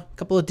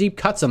of deep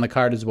cuts on the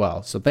card as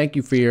well. So thank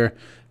you for your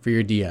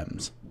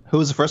DMs. Who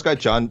was the first guy?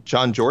 John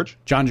George?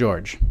 John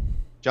George.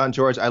 John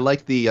George. I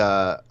like the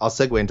I'll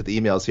segue into the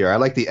emails here. I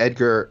like the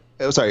Edgar.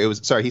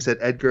 He said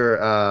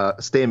Edgar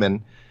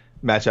Stamen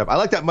matchup. I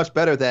like that much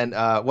better than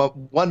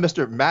one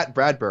Mr. Matt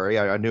Bradbury,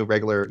 our new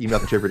regular email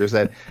contributor,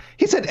 said.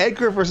 He said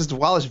Edgar versus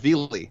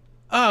Dwalishvili.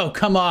 Oh,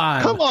 come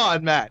on. Come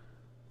on, Matt.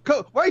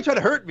 Why are you trying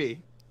to hurt me?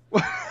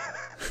 Why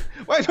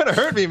are you trying to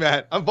hurt me,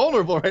 Matt? I'm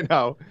vulnerable right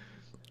now.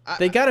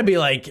 They got to be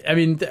like,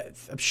 I'm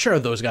sure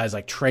those guys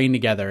like train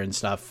together and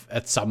stuff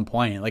at some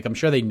point. Like, I'm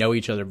sure they know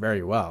each other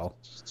very well.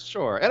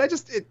 Sure. And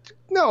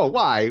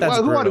why?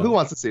 Who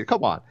wants to see it?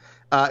 Come on.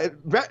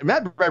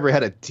 Matt Bradbury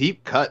had a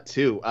deep cut,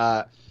 too.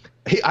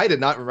 I did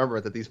not remember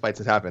that these fights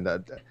had happened.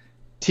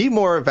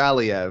 Timur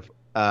Valiev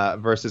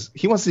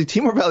he wants to see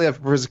Timur Valiev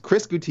versus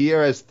Chris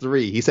Gutierrez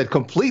 3. He said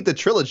complete the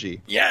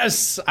trilogy.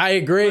 Yes, I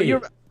agree.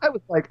 I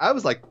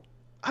was like,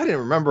 I didn't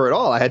remember at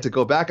all. I had to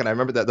go back and I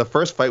remember that the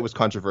first fight was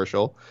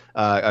controversial,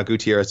 a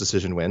Gutierrez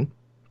decision win.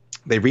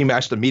 They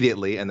rematched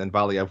immediately and then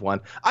Valiev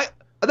won.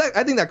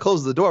 I think that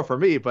closes the door for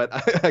me, but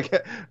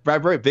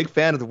Bradbury, big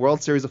fan of the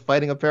World Series of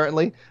Fighting,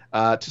 apparently.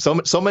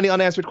 So many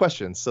unanswered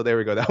questions. So there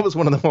we go. That was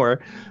one of the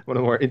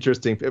more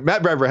interesting.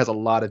 Matt Bradbury has a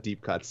lot of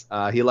deep cuts.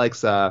 He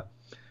likes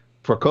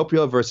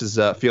Procopio versus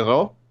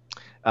Firo,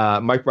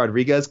 Mike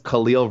Rodriguez,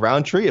 Khalil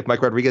Roundtree. If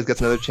Mike Rodriguez gets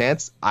another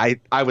chance, I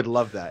would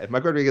love that. If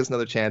Mike Rodriguez gets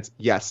another chance,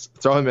 yes,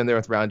 throw him in there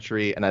with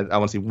Roundtree, and I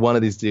want to see one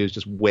of these dudes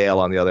just wail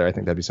on the other. I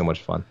think that'd be so much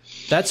fun.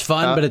 That's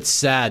fun, but it's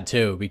sad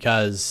too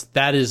because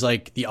that is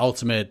like the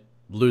ultimate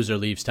loser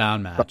leaves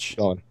town match.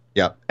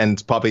 Yeah,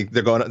 and probably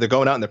they're going out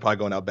and they're probably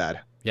going out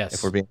bad. Yes,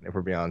 if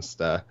we're being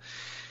honest.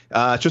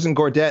 Tristan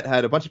Gordet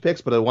had a bunch of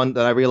picks, but the one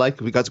that I really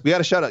liked, because we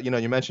got a shout out.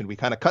 You mentioned we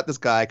kind of cut this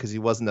guy because he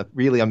wasn't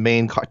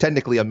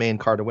technically a main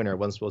card winner. It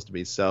wasn't supposed to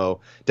be.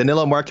 So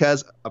Danilo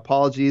Marquez,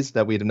 apologies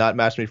that we did not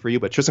match me for you,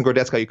 but Tristan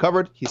Gordet's got you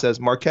covered. He says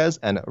Marquez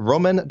and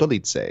Roman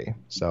Dolice.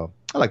 So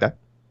I like that.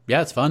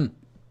 Yeah, it's fun.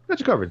 Got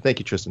you covered. Thank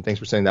you, Tristan. Thanks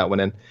for sending that one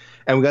in.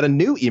 And we got a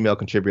new email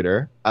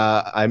contributor.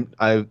 I'm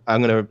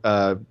gonna.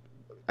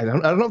 I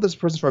don't know if this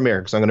person's from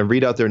America, so I'm going to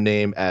read out their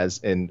name as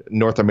in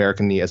North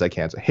American-y as I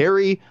can. So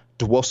Harry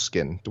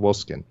Dwoskin.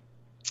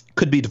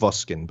 Could be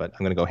Dvoskin, but I'm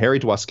going to go Harry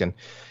Dwoskin.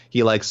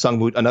 He likes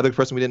Sungwoo, another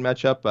person we didn't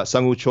match up,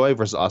 Sungwoo Choi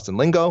versus Austin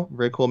Lingo.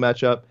 Very cool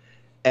matchup.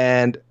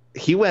 And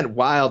he went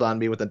wild on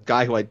me with a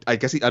guy who I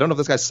guess I don't know if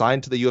this guy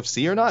signed to the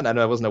UFC or not.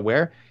 I wasn't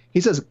aware.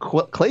 He says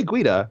Clay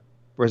Guida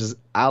versus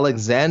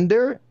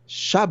Alexander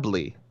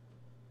Shabli.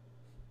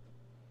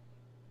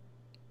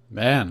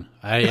 Man,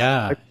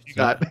 yeah.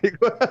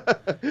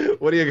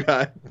 What do you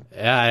got?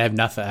 Yeah, I have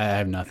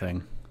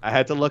nothing. I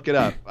had to look it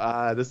up.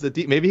 This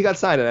is maybe he got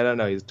signed. I don't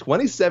know. He's a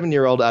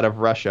 27-year-old out of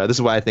Russia. This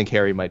is why I think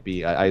Harry might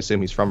be. I assume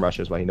he's from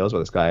Russia. Is why he knows about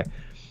this guy.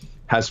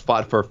 Has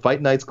fought for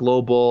Fight Nights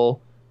Global,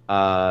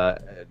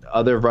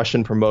 other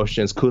Russian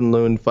promotions,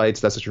 Kunlun Fights.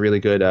 That's such a really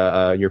good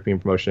European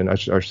promotion.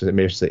 Maybe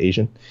I should say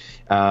Asian.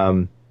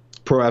 Pro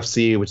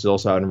FC, which is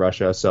also out in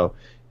Russia. So.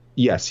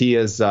 Yes, he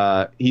is.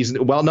 He's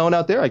well known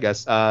out there, I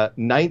guess.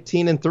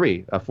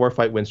 19-3, a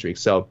 4-fight win streak.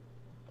 So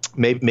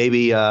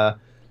maybe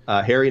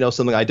Harry knows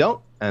something I don't,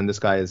 and this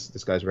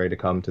guy's ready to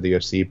come to the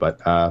UFC.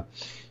 But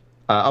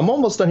I'm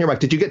almost done here,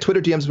 Mike. Did you get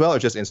Twitter DMs as well, or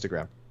just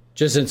Instagram?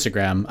 Just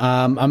Instagram.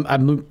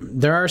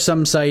 There are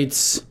some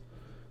sites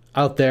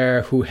out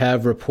there who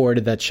have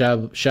reported that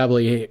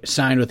Shabli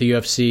signed with the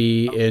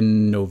UFC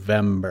in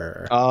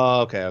November.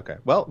 Oh, okay.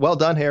 Well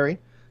done, Harry.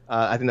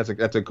 I think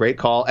that's a great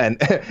call, and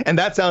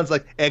that sounds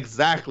like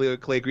exactly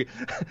what Clay Guida.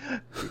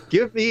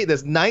 Give me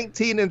this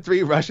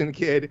 19-3 Russian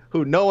kid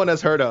who no one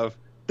has heard of.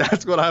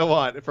 That's what I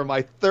want for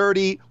my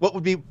 30. What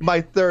would be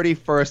my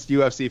 31st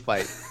UFC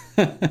fight?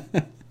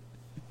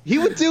 He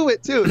would do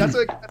it too.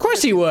 Of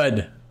course he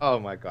would. Oh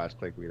my gosh,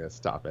 Clay Guida,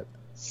 stop it.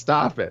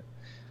 So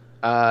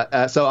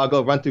I'll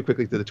go run through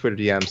quickly through the Twitter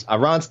DMs.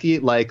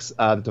 Aronsky likes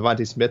the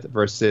Devontae Smith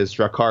versus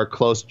Drakkar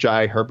Klose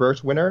Jai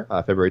Herbert winner,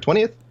 February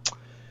 20th.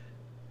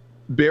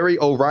 Barry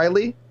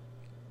O'Reilly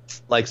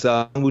likes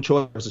Sungwoo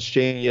Choi versus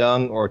Shane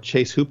Young or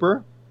Chase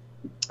Hooper.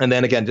 And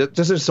then again,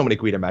 just there's so many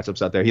Guida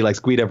matchups out there. He likes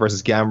Guida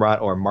versus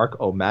Gamrot or Mark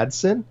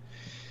O'Madsen.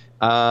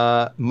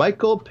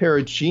 Michael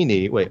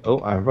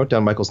Perugini. I wrote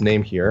down Michael's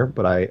name here,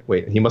 but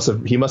he must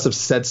have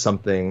said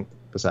something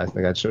besides. I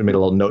think I should have made a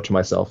little note to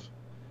myself.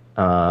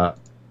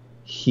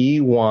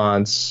 He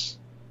wants.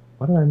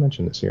 Why did I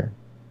mention this here?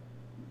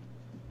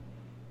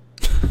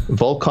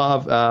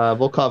 Volkov,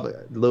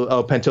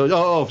 Pantoja.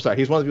 Oh, sorry.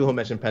 He's one of the people who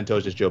mentioned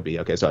Pantoja's Joe B.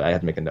 Okay, so I had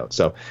to make a note.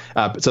 So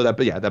that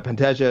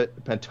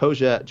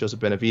Pantoja, Joseph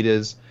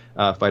Benavidez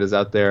fight is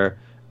out there.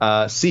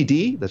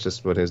 CD, that's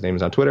just what his name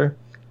is on Twitter.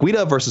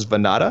 Guida versus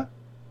Venata.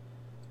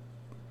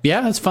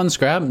 Yeah, it's fun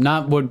scrap.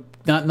 Not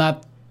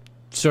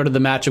sort of the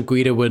matchup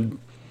Guida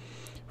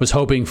was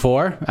hoping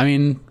for. I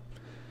mean,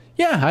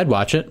 yeah, I'd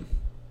watch it.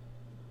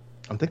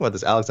 I'm thinking about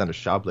this Alexander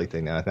Shabli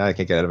thing now. Now I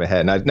can't get it out of my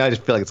head. Now I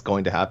just feel like it's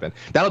going to happen.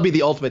 That'll be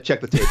the ultimate check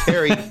the tape.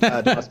 Harry,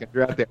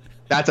 you're out there.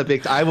 That's a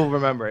big. I will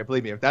remember it.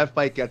 Believe me, if that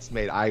fight gets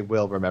made, I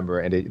will remember,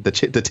 and the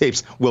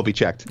tapes will be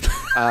checked.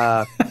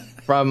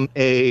 From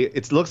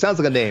sounds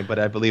like a name, but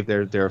I believe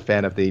they're a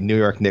fan of the New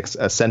York Knicks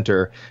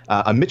center,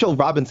 a Mitchell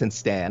Robinson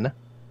stan,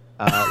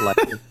 like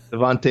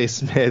Devontae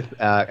Smith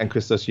and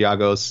Christos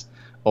Giagos,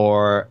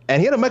 and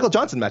he had a Michael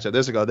Johnson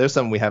matchup. There's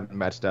some we haven't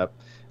matched up.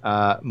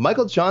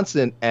 Michael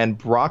Johnson and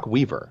Brock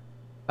Weaver.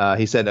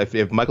 He said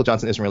if Michael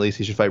Johnson isn't released,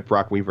 he should fight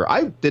Brock Weaver.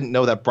 I didn't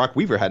know that Brock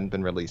Weaver hadn't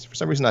been released. For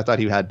some reason, I thought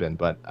he had been,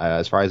 but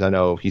as far as I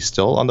know, he's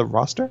still on the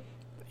roster.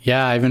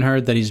 Yeah, I haven't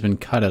heard that he's been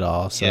cut at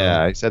all. So.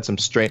 Yeah, he's had some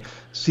strange.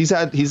 He's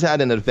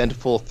had an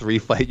eventful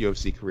 3-fight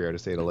UFC career, to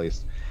say the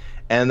least.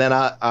 And then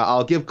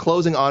I'll give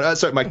closing on.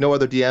 Sorry, Mike. No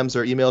other DMs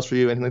or emails for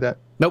you, anything like that?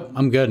 Nope,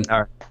 I'm good.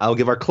 All right, I'll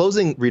give our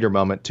closing reader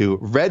moment to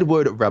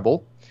Redwood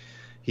Rebel.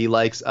 He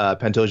likes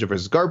Pantoja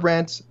versus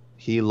Garbrandt.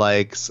 He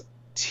likes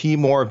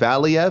Timur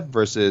Valiev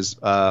versus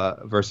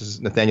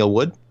Nathaniel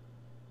Wood.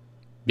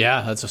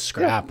 Yeah, that's a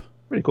scrap. Yeah,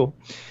 pretty cool.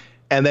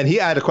 And then he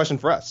had a question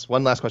for us.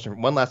 One last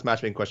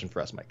matchmaking question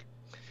for us, Mike.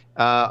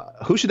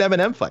 Who should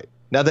Eminem fight?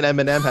 Now that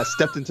Eminem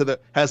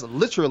has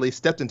literally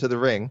stepped into the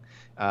ring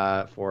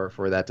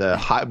for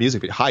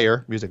that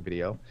higher music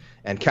video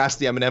and cast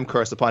the Eminem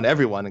curse upon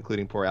everyone,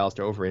 including poor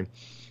Alistair Overeem,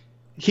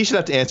 he should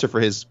have to answer for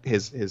his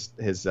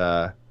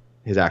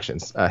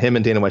actions. Him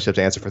and Dana White should have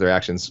to answer for their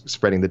actions,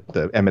 spreading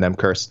the Eminem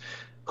curse.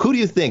 Who do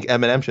you think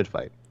Eminem should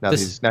fight now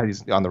that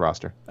he's on the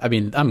roster? I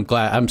mean,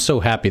 I'm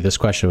so happy this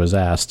question was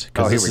asked.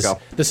 Oh, here we go.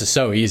 This is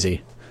so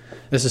easy.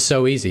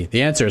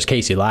 The answer is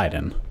Casey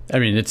Leydon. I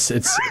mean, it's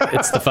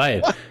the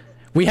fight.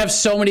 We have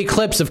so many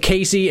clips of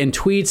Casey and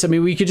tweets. I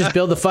mean, we could just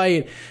build the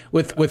fight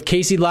with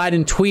Casey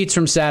Leydon tweets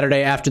from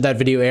Saturday after that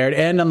video aired,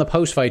 and on the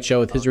post-fight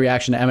show with his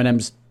reaction to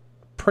Eminem's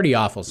pretty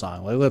awful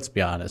song. Like, let's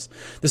be honest.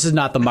 This is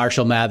not the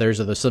Marshall Mathers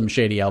or the Slim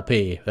Shady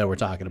LP that we're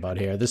talking about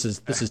here. This is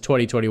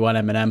 2021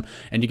 Eminem,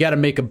 and you got to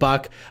make a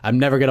buck. I'm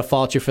never gonna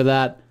fault you for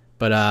that,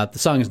 but the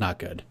song is not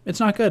good. It's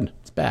not good.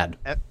 It's bad.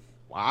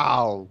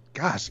 Wow,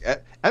 gosh,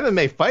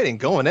 MMA fighting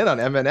going in on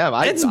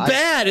Eminem. It's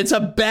bad. It's a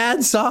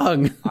bad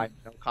song. I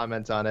don't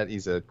comment on it.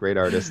 He's a great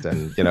artist,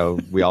 and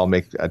we all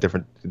make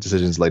different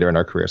decisions later in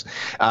our careers.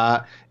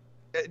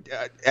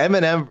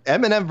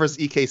 Eminem versus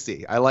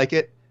EKC. I like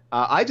it.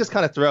 I just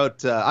kind of throw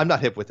out. I'm not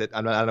hip with it.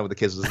 I don't know what the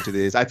kids listen to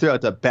these. I threw out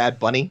the Bad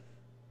Bunny.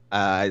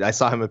 I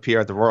saw him appear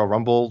at the Royal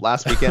Rumble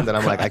last weekend, and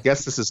I'm like, I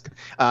guess this is.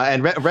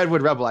 And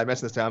Redwood Rebel, I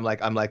mentioned this to him.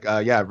 I'm like,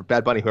 yeah,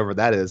 Bad Bunny, whoever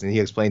that is, and he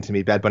explained to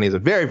me, Bad Bunny is a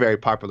very, very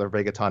popular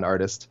reggaeton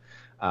artist.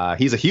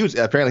 He's a huge.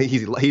 Apparently,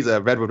 he's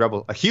a Redwood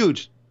Rebel, a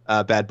huge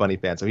Bad Bunny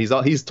fan. So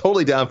he's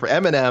totally down for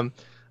Eminem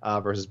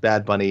versus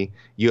Bad Bunny,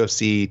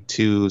 UFC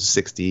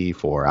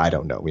 264. I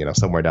don't know,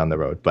 somewhere down the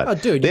road.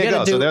 But dude, you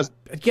gotta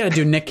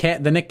do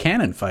the Nick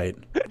Cannon fight.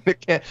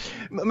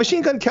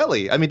 Machine Gun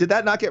Kelly. I mean, did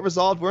that not get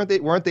resolved? Weren't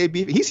they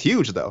beefing? He's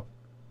huge though.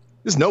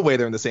 There's no way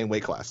they're in the same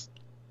weight class.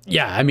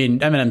 Yeah, I mean,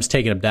 Eminem's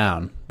taking him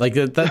down. Like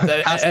the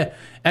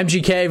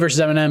MGK versus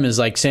Eminem is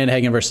like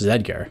Sandhagen versus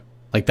Edgar.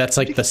 Like that's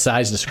like the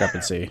size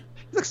discrepancy.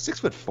 He's like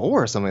 6'4"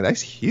 or something.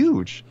 That's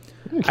huge.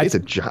 He's a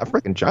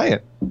freaking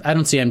giant. I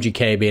don't see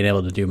MGK being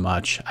able to do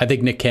much. I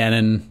think Nick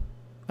Cannon.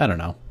 I don't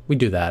know. We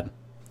do that.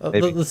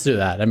 Let's do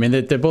that. I mean,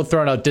 they're both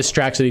throwing out diss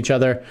tracks at each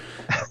other,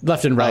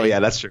 left and right. Oh yeah,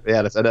 that's true.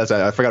 Yeah, that's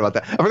I forgot about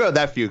that. I forgot about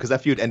that feud because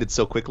that feud ended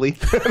so quickly.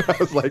 I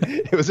was like,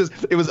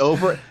 it was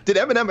over. Did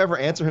Eminem ever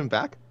answer him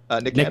back?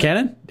 Nick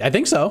Cannon? I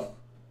think so.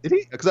 Did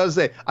he? Because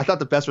I thought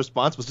the best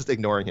response was just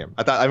ignoring him.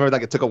 I remember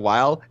like it took a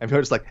while, and people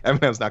were just like,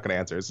 Eminem's not going to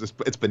answer.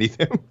 It's beneath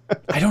him.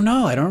 I don't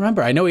know. I don't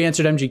remember. I know he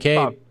answered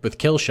MGK with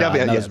Kill Shot.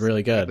 And that was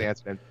really good.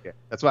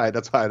 That's why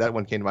that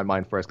one came to my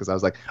mind first because I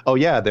was like, oh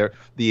yeah, I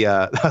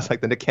was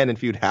like the Nick Cannon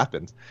feud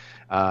happened.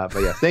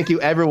 But yeah, thank you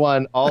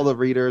everyone, all the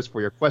readers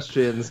for your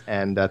questions,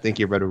 and thank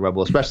you Redwood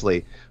Rebel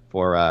especially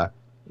for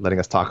letting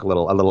us talk a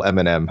little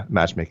Eminem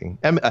matchmaking.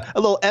 A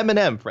little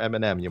Eminem for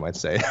Eminem, you might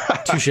say.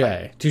 Touche.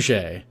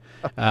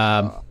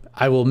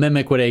 I will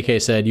mimic what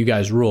AK said. You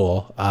guys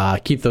rule.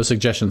 Keep those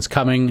suggestions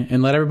coming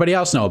and let everybody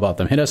else know about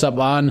them. Hit us up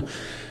on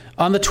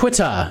the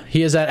Twitter.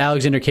 He is at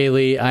Alexander K.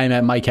 Lee. I am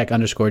at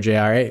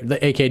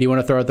MikeHeck_JR. AK, do you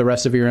want to throw out the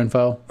rest of your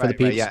info for the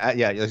peeps? Right,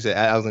 yeah. Like I said,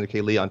 at Alexander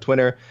K. Lee on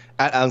Twitter,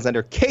 at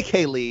Alexander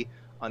KK Lee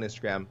on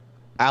Instagram,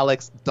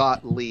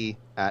 alex.lee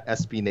at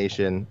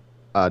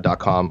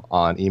sbnation.com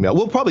on email.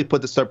 We'll probably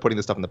start putting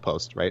this stuff in the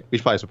post, right? We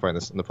should probably start putting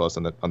this in the post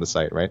on the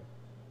site, right?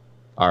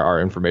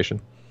 Our information.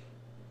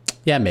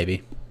 Yeah,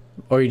 maybe.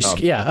 Or you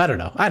just, I don't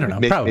know.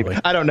 Probably. Maybe.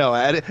 I don't know.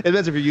 It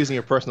depends if you're using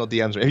your personal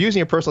DMs. If you're using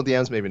your personal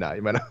DMs, maybe not.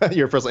 You might not.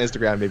 Your personal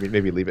Instagram,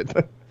 maybe leave it.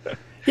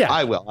 Yeah,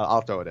 I will.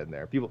 I'll throw it in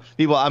there. People,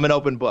 I'm an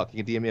open book.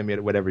 You can DM me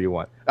whatever you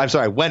want. I'm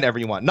sorry, whenever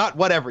you want, not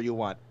whatever you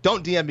want.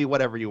 Don't DM me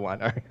whatever you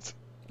want. All right.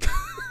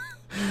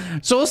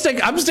 So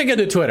I'm sticking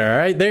to Twitter. All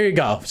right, there you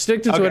go.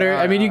 Stick to Twitter.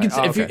 Right, I mean, you can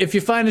if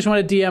you just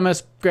want to DM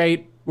us,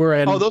 great. We're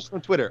in. Oh, those are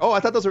from Twitter. Oh,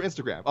 I thought those were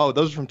Instagram. Oh,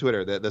 those are from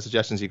Twitter. The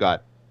suggestions you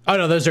got. Oh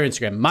no, those are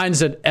Instagram.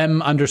 Mine's at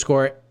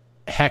m_heckjr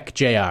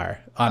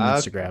on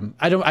Instagram.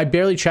 I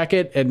barely check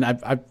it, and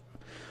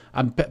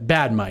I'm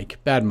bad Mike.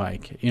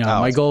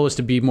 My goal was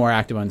to be more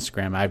active on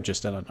Instagram. I've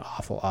just done an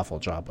awful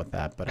job with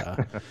that.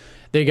 But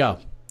there you go.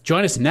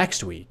 Join us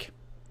next week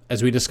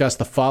as we discuss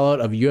the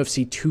fallout of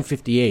UFC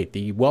 258.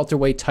 The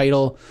welterweight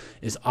title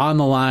is on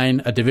the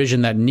line, a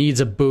division that needs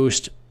a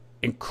boost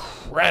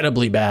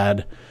incredibly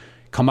bad.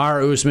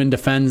 Kamaru Usman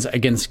defends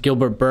against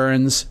Gilbert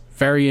Burns.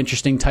 Very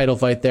interesting title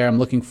fight there. I'm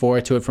looking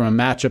forward to it from a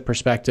matchup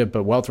perspective,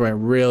 but welterweight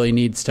really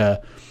needs to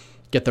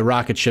get the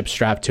rocket ship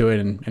strapped to it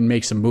and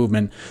make some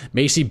movement.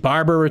 Macy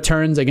Barber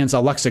returns against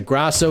Alexa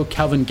Grasso.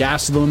 Kelvin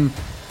Gastelum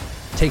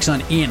takes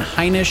on Ian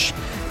Heinisch.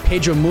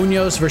 Pedro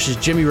Munoz versus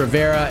Jimmy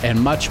Rivera,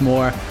 and much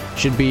more.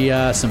 Should be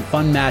some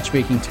fun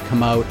matchmaking to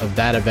come out of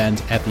that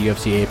event at the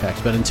UFC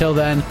Apex. But until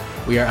then,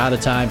 we are out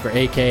of time. For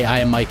AK, I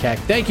am Mike Heck.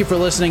 Thank you for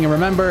listening, and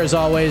remember, as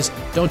always,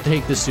 don't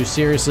take this too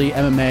seriously.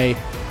 MMA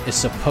is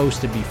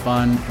supposed to be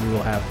fun, and we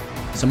will have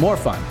some more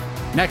fun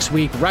next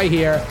week right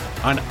here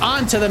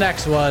on to the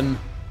next one,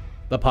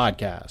 the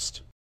podcast.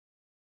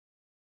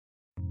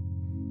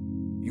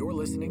 You're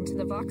listening to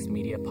the Vox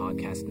Media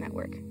Podcast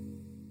Network.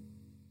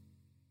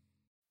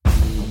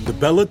 The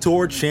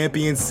Bellator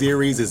Champion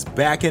Series is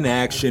back in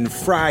action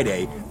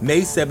Friday,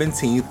 May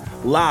 17th,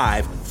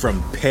 live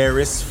from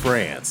Paris,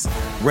 France.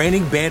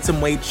 Reigning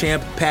bantamweight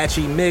champ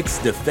Patchy Mix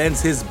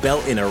defends his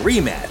belt in a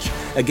rematch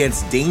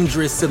against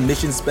dangerous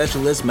submission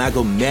specialist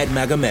Magomed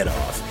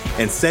Magomedov.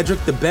 And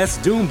Cedric the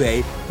Best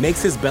Doumbé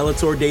makes his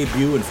Bellator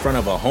debut in front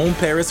of a home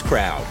Paris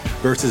crowd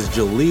versus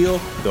Jaleel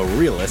the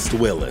Realist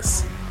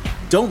Willis.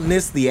 Don't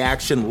miss the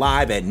action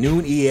live at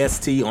noon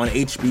EST on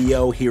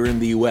HBO here in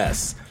the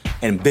US.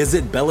 And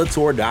visit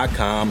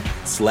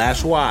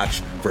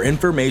Bellator.com/watch for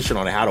information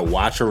on how to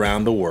watch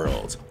around the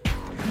world.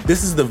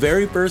 This is the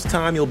very first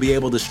time you'll be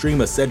able to stream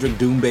a Cedric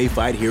Doumbé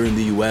fight here in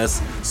the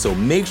US, so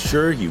make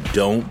sure you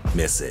don't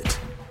miss it.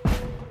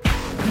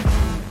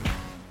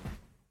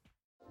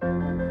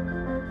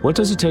 What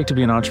does it take to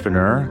be an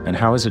entrepreneur, and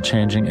how is it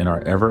changing in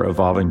our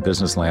ever-evolving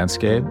business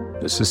landscape?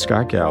 This is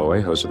Scott Galloway,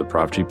 host of the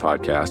Prop G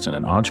podcast and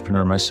an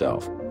entrepreneur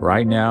myself.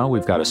 Right now,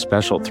 we've got a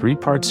special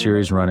 3-part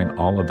series running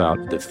all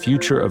about the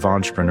future of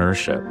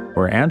entrepreneurship.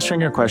 We're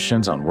answering your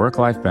questions on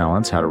work-life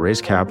balance, how to raise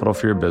capital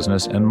for your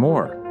business, and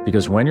more.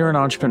 Because when you're an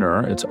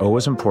entrepreneur, it's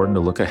always important to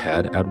look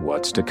ahead at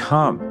what's to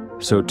come.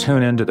 So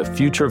tune in to the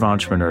Future of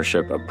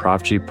Entrepreneurship, a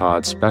Prop G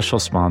Pod special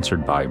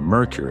sponsored by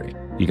Mercury.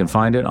 You can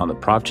find it on the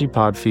Prop G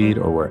Pod feed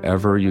or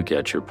wherever you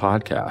get your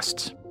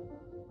podcasts.